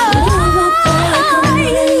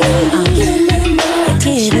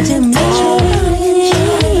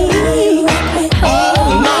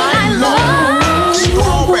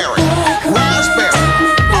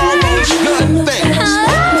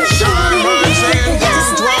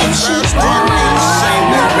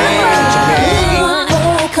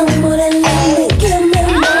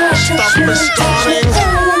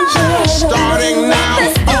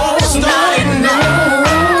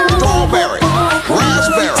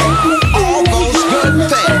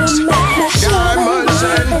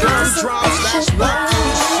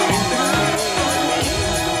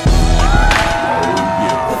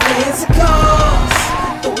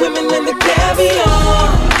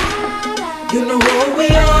 You know who we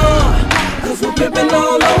are, cause we're pimpin'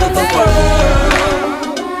 all over the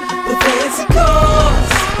world. The fancy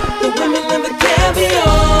cars, the women and the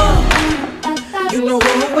caviar. You know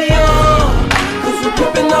who we are, cause we're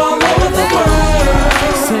pimpin' all over the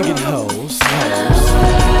world. singing hoes.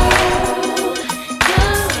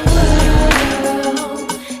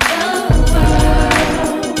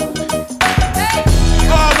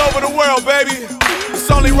 All over the world, baby. It's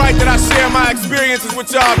only right that I share my experiences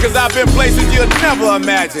with y'all, cause I've been places you'll never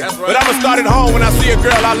imagine. Right. But I'ma start at home. When I see a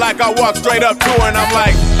girl I like, I walk straight up to her and I'm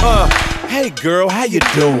like, hey girl, how you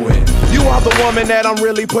doing? You are the woman that I'm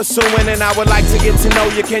really pursuing, and I would like to get to know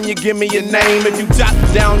you. Can you give me your name? If you jot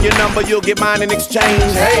down your number, you'll get mine in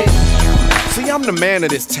exchange. Hey, see, I'm the man of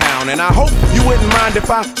this town, and I hope you wouldn't mind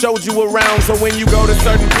if I showed you around. So when you go to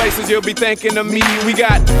certain places, you'll be thinking of me. We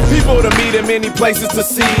got people to meet and many places to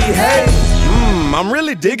see. Hey, I'm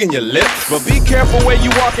really digging your lips, but be careful where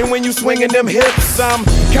you walking when you swinging them hips. I'm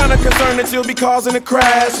kinda concerned that you'll be causing a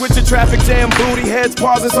crash with your traffic jam booty heads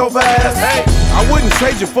pausing so fast. Hey, I wouldn't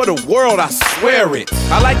trade you for the world, I swear it.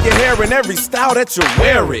 I like your hair in every style that you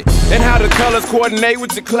wear it, and how the colors coordinate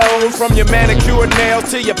with your clothes, from your manicured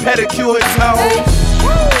nails to your pedicured toes.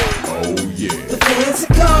 Oh yeah. The fancy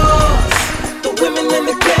cars, the women and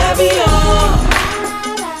the caviar.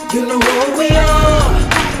 You know who we are,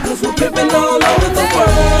 cause we're pimpin' all over the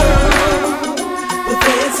world. The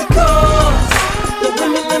fancy cars, the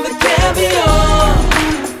women and the caviar.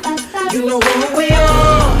 You know who we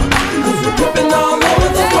are, cause we're pimpin' all over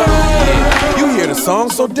the world. You hear the song,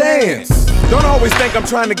 so dance. Don't always think I'm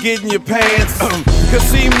trying to get in your pants. Cause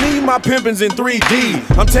see me, my pimpin's in 3D.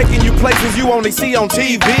 I'm taking you places you only see on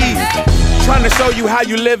TV. Trying to show you how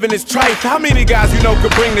you live in this trife. How many guys you know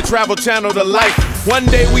could bring the Travel Channel to life? One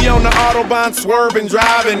day we on the Autobahn swerving,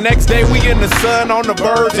 driving. Next day we in the sun on the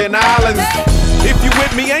Virgin Islands. If you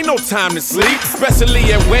with me, ain't no time to sleep,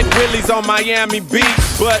 especially at Wet Willie's on Miami Beach.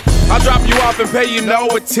 But I'll drop you off and pay you no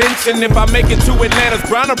attention if I make it to Atlanta's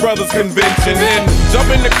Bronner Brothers convention. Then jump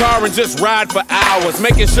in the car and just ride for hours,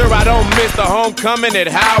 making sure I don't miss the homecoming at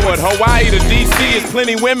Howard. Hawaii to DC is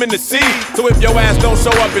plenty women to see, so if your ass don't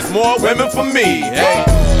show up, it's more women for me. Hey.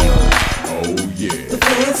 Oh yeah. The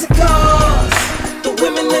fancy cars, the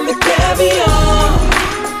women and the caviar.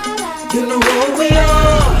 You know who we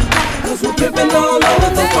are, cause we're pimpin' all over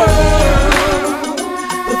the world.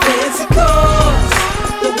 The fancy cars,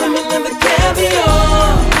 the women and the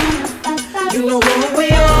caviar. You know who we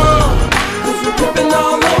are, cause we're pimpin'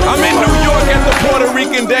 all over the world. I'm in New York at the Puerto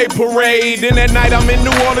Rican Day Parade. Then at night I'm in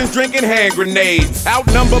New Orleans drinking hand grenades.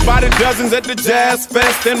 Outnumbered by the dozens at the Jazz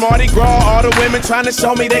Fest and Mardi Gras. All the women trying to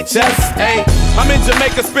show me they chest. Hey, I'm in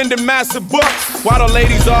Jamaica spending massive bucks, while the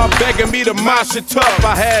ladies all begging me to mosh it tough.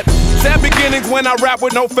 I had Sad beginnings when I rap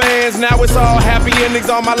with no fans. Now it's all happy endings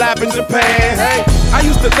on my lap in Japan. Hey, I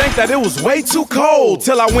used to think that it was way too cold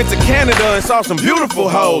till I went to Canada and saw some beautiful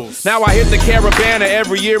hoes. Now I hit the Caribbean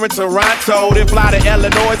every year in Toronto, then fly to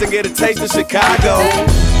Illinois and get a taste of Chicago.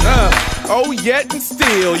 Oh, yet and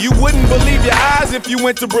still, you wouldn't believe your eyes if you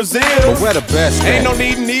went to Brazil. But we're the best. Ain't no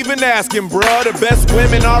need in even asking, bruh. The best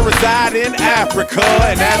women all reside in Africa,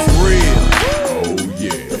 and that's real. Oh,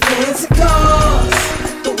 yeah. The fancy cars,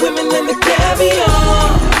 the women and the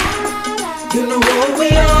caviar. You know who we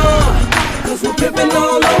are, cause we're pimping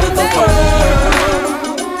all over the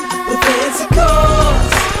world. The fancy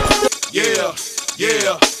cars. Yeah,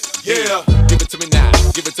 yeah, yeah. Give it to me now,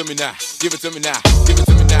 give it to me now, give it to me now, give it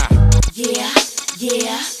to me now. Yeah,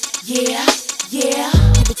 yeah, yeah, yeah.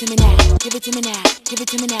 Give it to me now, give it to me now, give it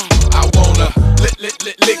to me now. I wanna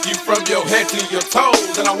lick you from your head to your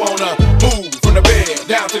toes, and I wanna move from the bed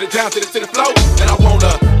down to the floor, and I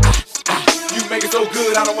wanna you make it so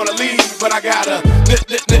good I don't wanna leave, but I gotta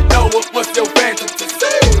know what's your fantasy.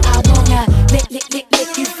 I wanna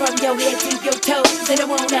lick you from your head to your toes, and I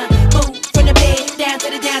wanna move from the bed down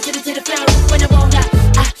to the floor, when I wanna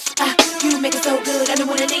you make it so good I don't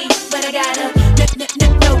wanna leave, but I gotta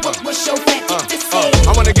know what's your fantasy.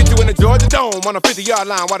 I wanna get you in the Georgia Dome on a 50-yard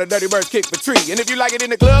line while the Dirty Birds kick the tree. And if you like it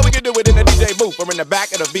in the club, we can do it in the DJ booth or in the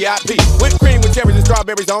back of the VIP. Whipped cream with cherries and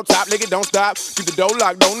strawberries on top. Lick it, don't stop. Keep the door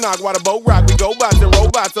locked, don't knock while the boat rock. We go bots and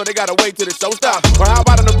robots, so they gotta wait till the show stops. Or how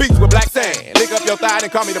about on the beach with black sand? Lick up your thigh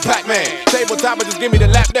and call me the Pac-Man. Tabletop and just give me the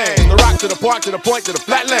lap dance. The rock to the park, to the point, to the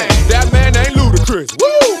flatland. That man ain't ludacris.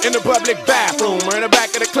 Woo! In the public bathroom or in the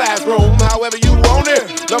back of the classroom. However you want it.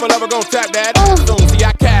 Lover gon' tap that soon. See,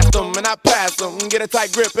 I cast them and I pass them. Get a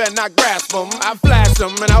tight grip and I grasp them. I flash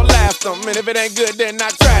them and I'll last them. And if it ain't good, then I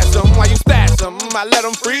trash them. While you stash them, I let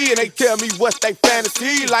them free and they tell me what's they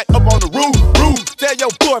fantasy. Like up on the roof. Tell your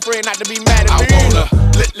boyfriend not to be mad at me. I wanna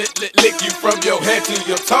lick you from your head to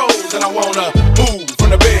your toes, and I wanna move from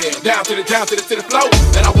the bed down to the floor,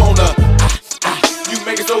 and I wanna you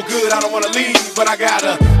make it so good I don't wanna leave, but I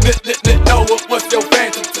gotta know what's your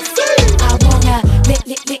fantasy. I wanna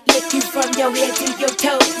lick you from your head to your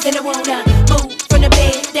toes, and I wanna move from the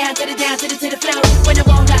bed down to the floor, when I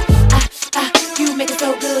wanna you make it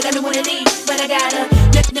so good I don't wanna leave, but I gotta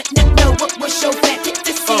know what's your fantasy.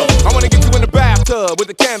 I wanna get you in the bathtub with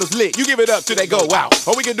the candles lit. You give it up till they go out.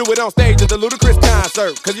 Or we can do it on stage at the Ludacris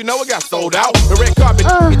concert, cause you know it got sold out. The red carpet,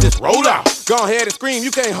 it just rolled out. Go ahead and scream, you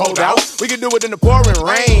can't hold out. We can do it in the pouring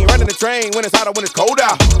rain, running the train when it's hot or when it's cold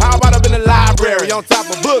out. How about up in the library on top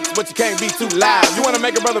of books, but you can't be too loud. You wanna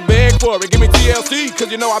make a brother beg for it, give me TLC, cause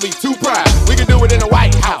you know I be too proud. We can do it in the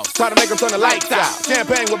White House, try to make them turn the lights out.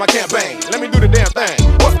 Champagne with my campaign, let me do the damn thing.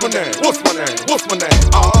 What's my name? What's my name? What's my name?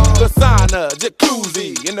 The sauna,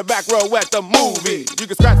 jacuzzi, in the back row at the movie. You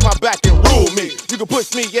can scratch my back and rule me. You can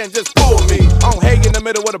push me and just pull me. On hay in the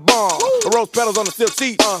middle of the barn, the rose petals on the silk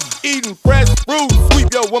seat. Eating fresh fruit,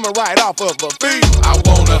 sweep your woman right off of her feet. I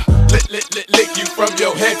wanna lick you from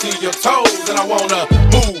your head to your toes, and I wanna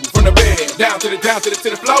move from the bed down to the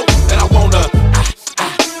floor, and I wanna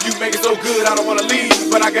you make it so good I don't wanna leave,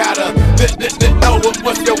 but I gotta know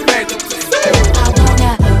what's your fantasy. I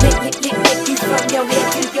wanna lick you from your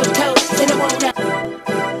head to your toes, and I wanna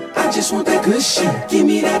I just want that good shit, give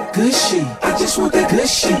me that good shit. I just want that good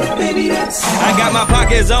shit, baby, that's I got my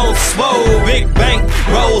pockets on swole, big bank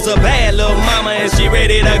rolls, a bad little mama and she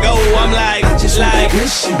ready to go. I'm like, I just want that good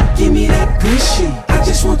shit, give me that good shit. I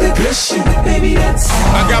just want that good shit, baby, that's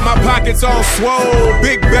I got my pockets on swole,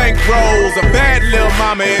 big bank rolls, a bad little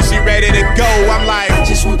mama and she ready to go. I'm like, I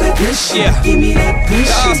just want that good shit, give me that good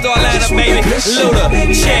shit. The all-star lineup, baby,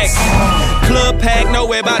 Luda, check. Club pack, know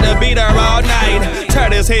we're about to be there all night.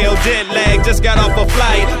 Turn as hell, jet lag, just got off a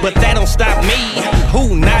flight. But that don't stop me,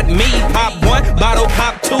 who, not me. Pop 1 bottle,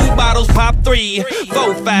 pop 2 bottles, pop 3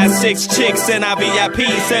 4, 5, 6 chicks in our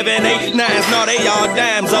VIP. 7, 8, 9s, no, they all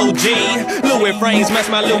dimes, OG. Louis frames match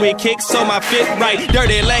my Louis kicks, so my fit right.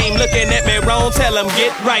 Dirty lame looking at me wrong, tell them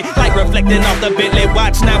get right. Like reflecting off the Bentley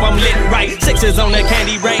watch, now I'm lit right. 6s on the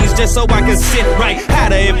candy range, just so I can sit right.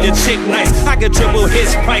 Hotter if your chick nice, I could triple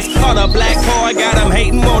his price. All the black boy got him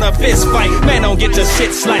hating, want a fist fight. Man, don't get your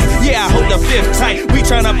shit sliced, yeah, I hold the 5th tight. We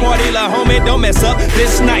tryna party, la homie, don't mess up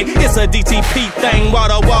this night. It's a DTP thing, wall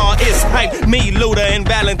to wall, it's hype. Me, Luda, and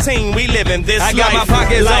Valentine, we living this life. I got my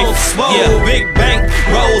pockets on swole, yeah. Big bank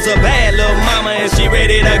rolls, a bad little mama and she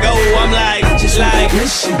ready to go. I'm like, I just want that good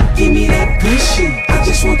shit, give me that good shit. I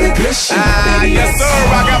just want that good shit, baby, yes sir,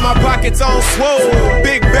 I got my pockets on swole,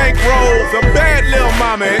 big bank rolls, a bad little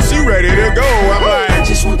mama and she ready to go. I'm like, I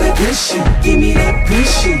just want that good shit, give me that good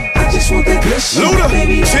shit. I just want that good Luda,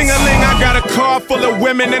 ching-a-ling, I got a car full of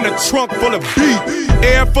women and a trunk full of beat.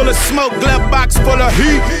 Air full of smoke, glove box full of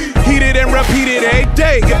heat. Heated and repeated every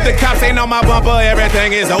day. If the cops ain't on my bumper,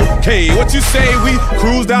 everything is okay. What you say? We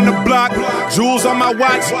cruise down the block, jewels on my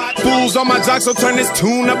watch, fools on my jock, so turn this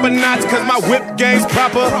tune up a notch, cause my whip game's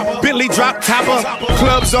proper. Bentley drop topper,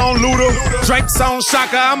 clubs on Luda, drinks on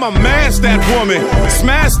Shaka. I'ma mash that woman,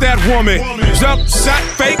 smash that woman, jump, shot,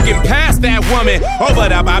 fake, and pass that woman over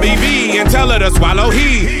to Bobby B and tell her to swallow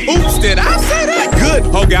he. Oops, did I say that? Good,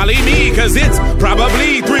 oh golly me, cause it's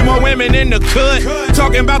probably 3 more women in the cut.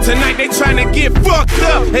 Talking about tonight, they tryna get fucked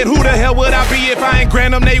up. And who the hell would I be if I ain't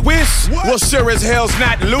grant them they wish? Well, sure as hell's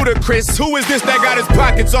not ludacris. Who is this that got his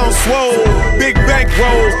pockets on swole? Big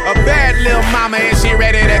bankroll, a bad little mama and she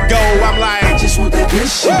ready to go. I'm like, I just want that good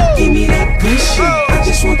shit, give me that good shit. I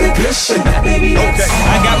just want that good shit, baby. Okay,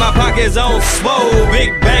 I got my pockets on swole,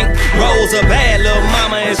 big bank rolls, a bad little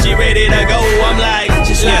mama and she ready to go. I'm like, I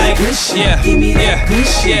just want that good shit, give me that good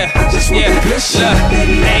shit. I just want that good shit,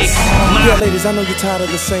 baby. Yeah, ladies, I know you're tired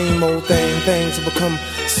of the same old thing. Things have become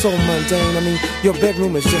so mundane. I mean, your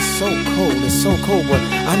bedroom is just so cold. It's so cold, but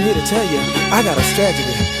I'm here to tell you, I got a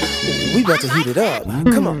strategy. We about to heat it up.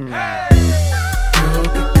 Come on. Girl,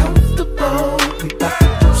 get comfortable. We about to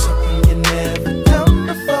do something you never done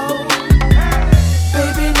before.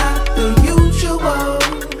 Baby, not the usual.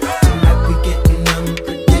 Tonight we getting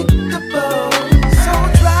unpredictable. So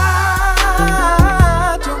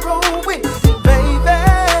try to roll with me, baby.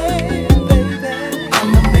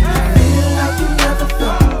 I'ma make you feel like you never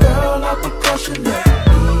felt. Girl, I'll be caution that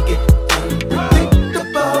we get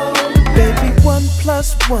unpredictable. Baby, 1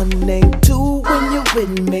 + 1 ain't 2 when you're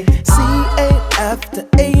with me. C ain't after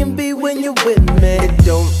A and B when you're with me. It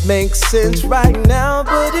don't make sense right now,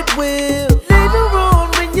 but it will later on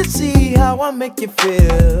when you see how I make you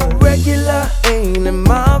feel. Regular ain't in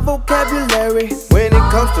my vocabulary. When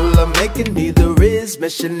it comes to love making, neither is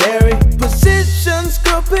missionary. Positions,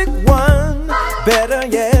 girl, pick one. Better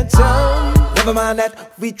yet, some. Never mind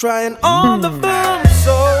that, we trying all the fun.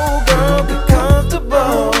 So, girl, get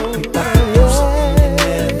comfortable.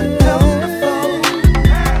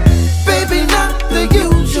 Baby, not the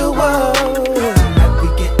usual. Tonight we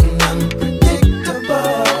getting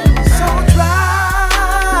unpredictable. So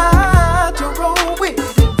try to roll with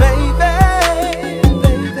me, baby.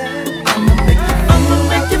 I'ma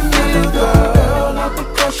make you feel, girl. I'll be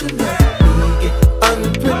caution that we get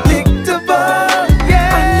unpredictable.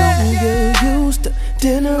 Yeah. I know you're used to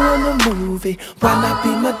dinner and a movie. Why not be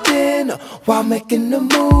my dinner while making the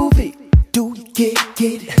movie? Do you get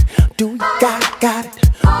it? Do you got it?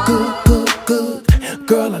 Good.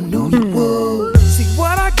 Girl, I knew you would. See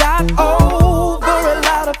what I got over a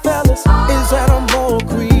lot of fellas is that I'm more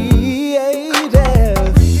creative.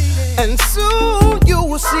 And soon you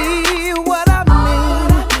will see what I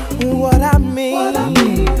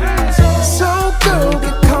mean. So girl,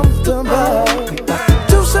 get comfortable.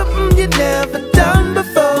 Do something you never done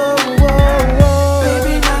before.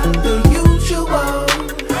 Baby, not the usual.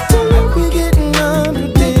 Tonight we getting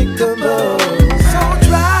unpredictable. So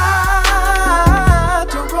try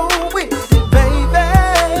to roll with me, baby.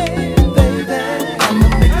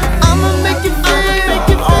 I'ma make you feel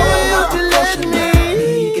all to let me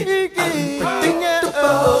get unpredictable.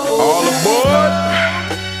 All aboard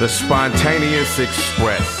the spontaneous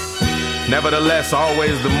express. Nevertheless,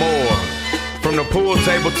 always the more. From the pool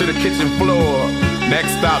table to the kitchen floor.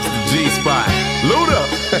 Next stop's the G-spot. Luda!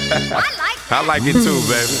 I like it too,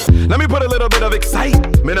 baby. Let me put a little bit of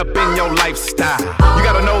excitement up in your lifestyle. You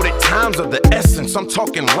gotta know that time's of the essence. I'm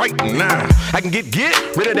talking right now. I can get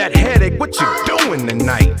rid of that headache. What you doing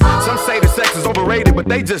tonight? Some say the sex is overrated, but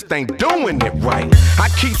they just ain't doing it right. I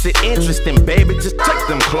keeps it interesting, baby. Just take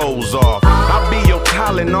them clothes off. I'll be your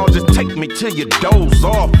Tylenol. Just take me till you doze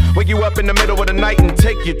off. Wake you up in the middle of the night and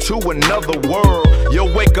take you to another world.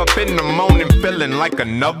 You'll wake up in the morning feeling like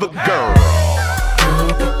another girl.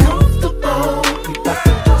 We about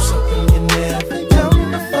to do something you never done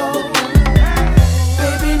before.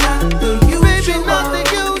 Baby, not the usual.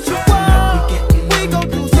 We gon'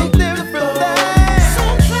 do something different. So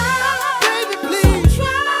try, Baby, please,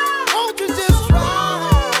 won't you just try?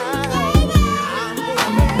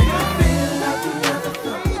 I'ma make you feel like you never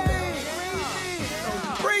felt.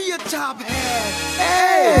 Bring your top hat.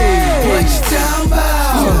 Hey, what you talking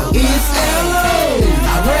about? It's L.O.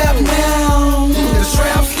 I rap now. The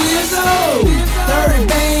strap skizzo. 30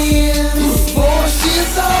 bands, 4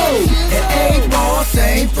 shizzo. And 8 ball,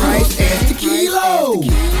 same price as the kilo.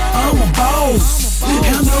 I'm a boss,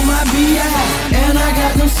 handle my B.I. And I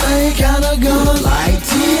got them same kind of guns like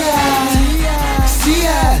T.I.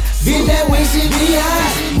 C.I. Been that way,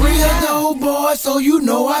 C.B.I. Real dope boy. so you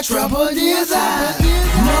know I trap a desire.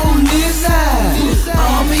 Mona Lisa,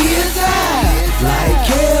 I'm his eye. Like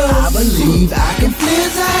hell, I believe I can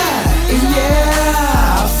fliz high. And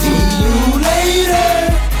yeah, I'll see you later.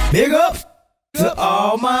 Big up to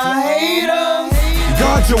all my haters.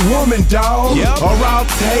 Guard your woman, dawg, or I'll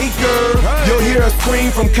take her. You'll hear a scream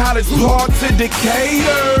from College Park to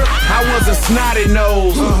Decatur. I was a snotty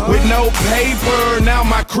nose with no paper. Now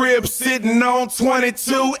my crib's sitting on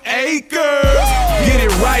 22 acres. Get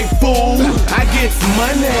it right, fool, I get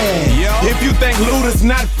money. If you think Luda's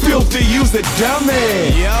not filthy, use a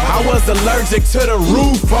dummy. I was allergic to the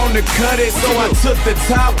roof on the cutty, so I took the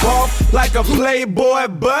top off like a Playboy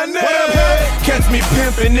bunny. Catch me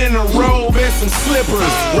pimping in a robe and some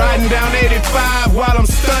slippers, riding down 85 while I'm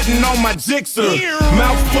stunting on my jigsaw.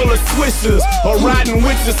 Mouth full of swishers, or riding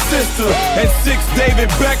with your sister, and 6 David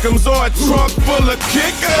Beckhams or a trunk full of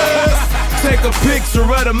kickers. Take a picture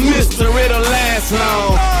of the mister, it'll last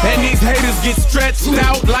long. And these haters get stretched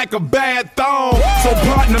out like a bad thong. So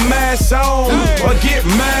partner mash on, or get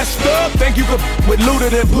mashed up. Think you could with Luda,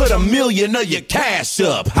 then put $1 million of your cash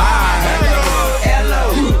up. Hi.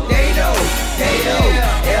 Hello, they know, hello,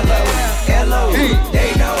 they know, hello,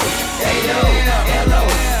 they know,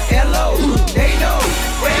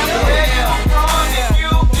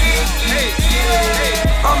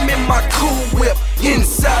 I'm in my cool whip,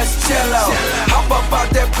 inside cello. Hop up out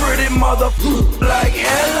that pretty mother like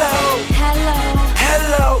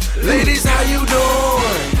hello, ladies, how you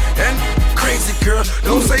doing? And crazy girl,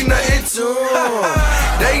 don't say nothing to 'em.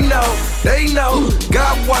 They know,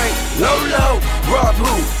 got white, low, Rob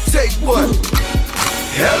who, take what?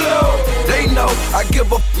 Hello, they know I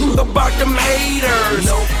give a f about them haters.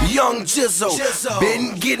 Young Jizzle,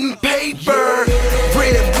 been getting paper.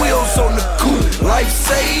 Red wheels on the coupe,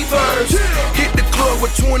 lifesavers. Hit the club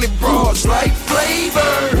with 20 bras like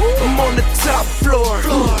flavor. I'm on the top floor,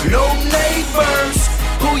 no neighbors.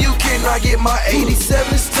 Who you can I get my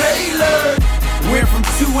 87s tailored? Went from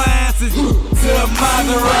 2 ounces to a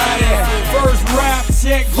Maserati. First rap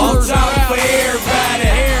check, first out for everybody.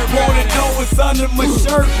 Wanna know what's under my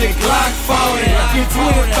shirt? The Glock 40. Get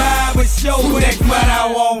 25 a show, next month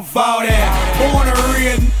I want 40. Born a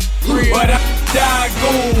real, but I'm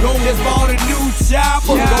doggone. Just bought a new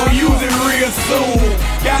chopper, gon' use it real soon.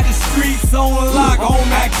 Got the streets on lock,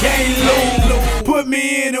 on I can't lose. Put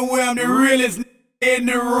me anywhere, I'm the realest in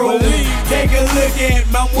the room. Take a look at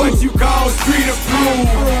my what you call street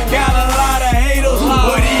approved. Got a lot of haters,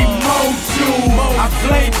 but emotion. I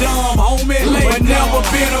play dumb, homie, but never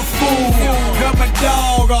been a fool. Cut my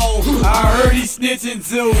dog off, I heard he snitching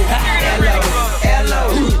too. hello,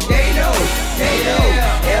 they know,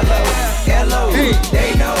 hello, they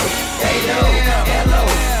know, hello.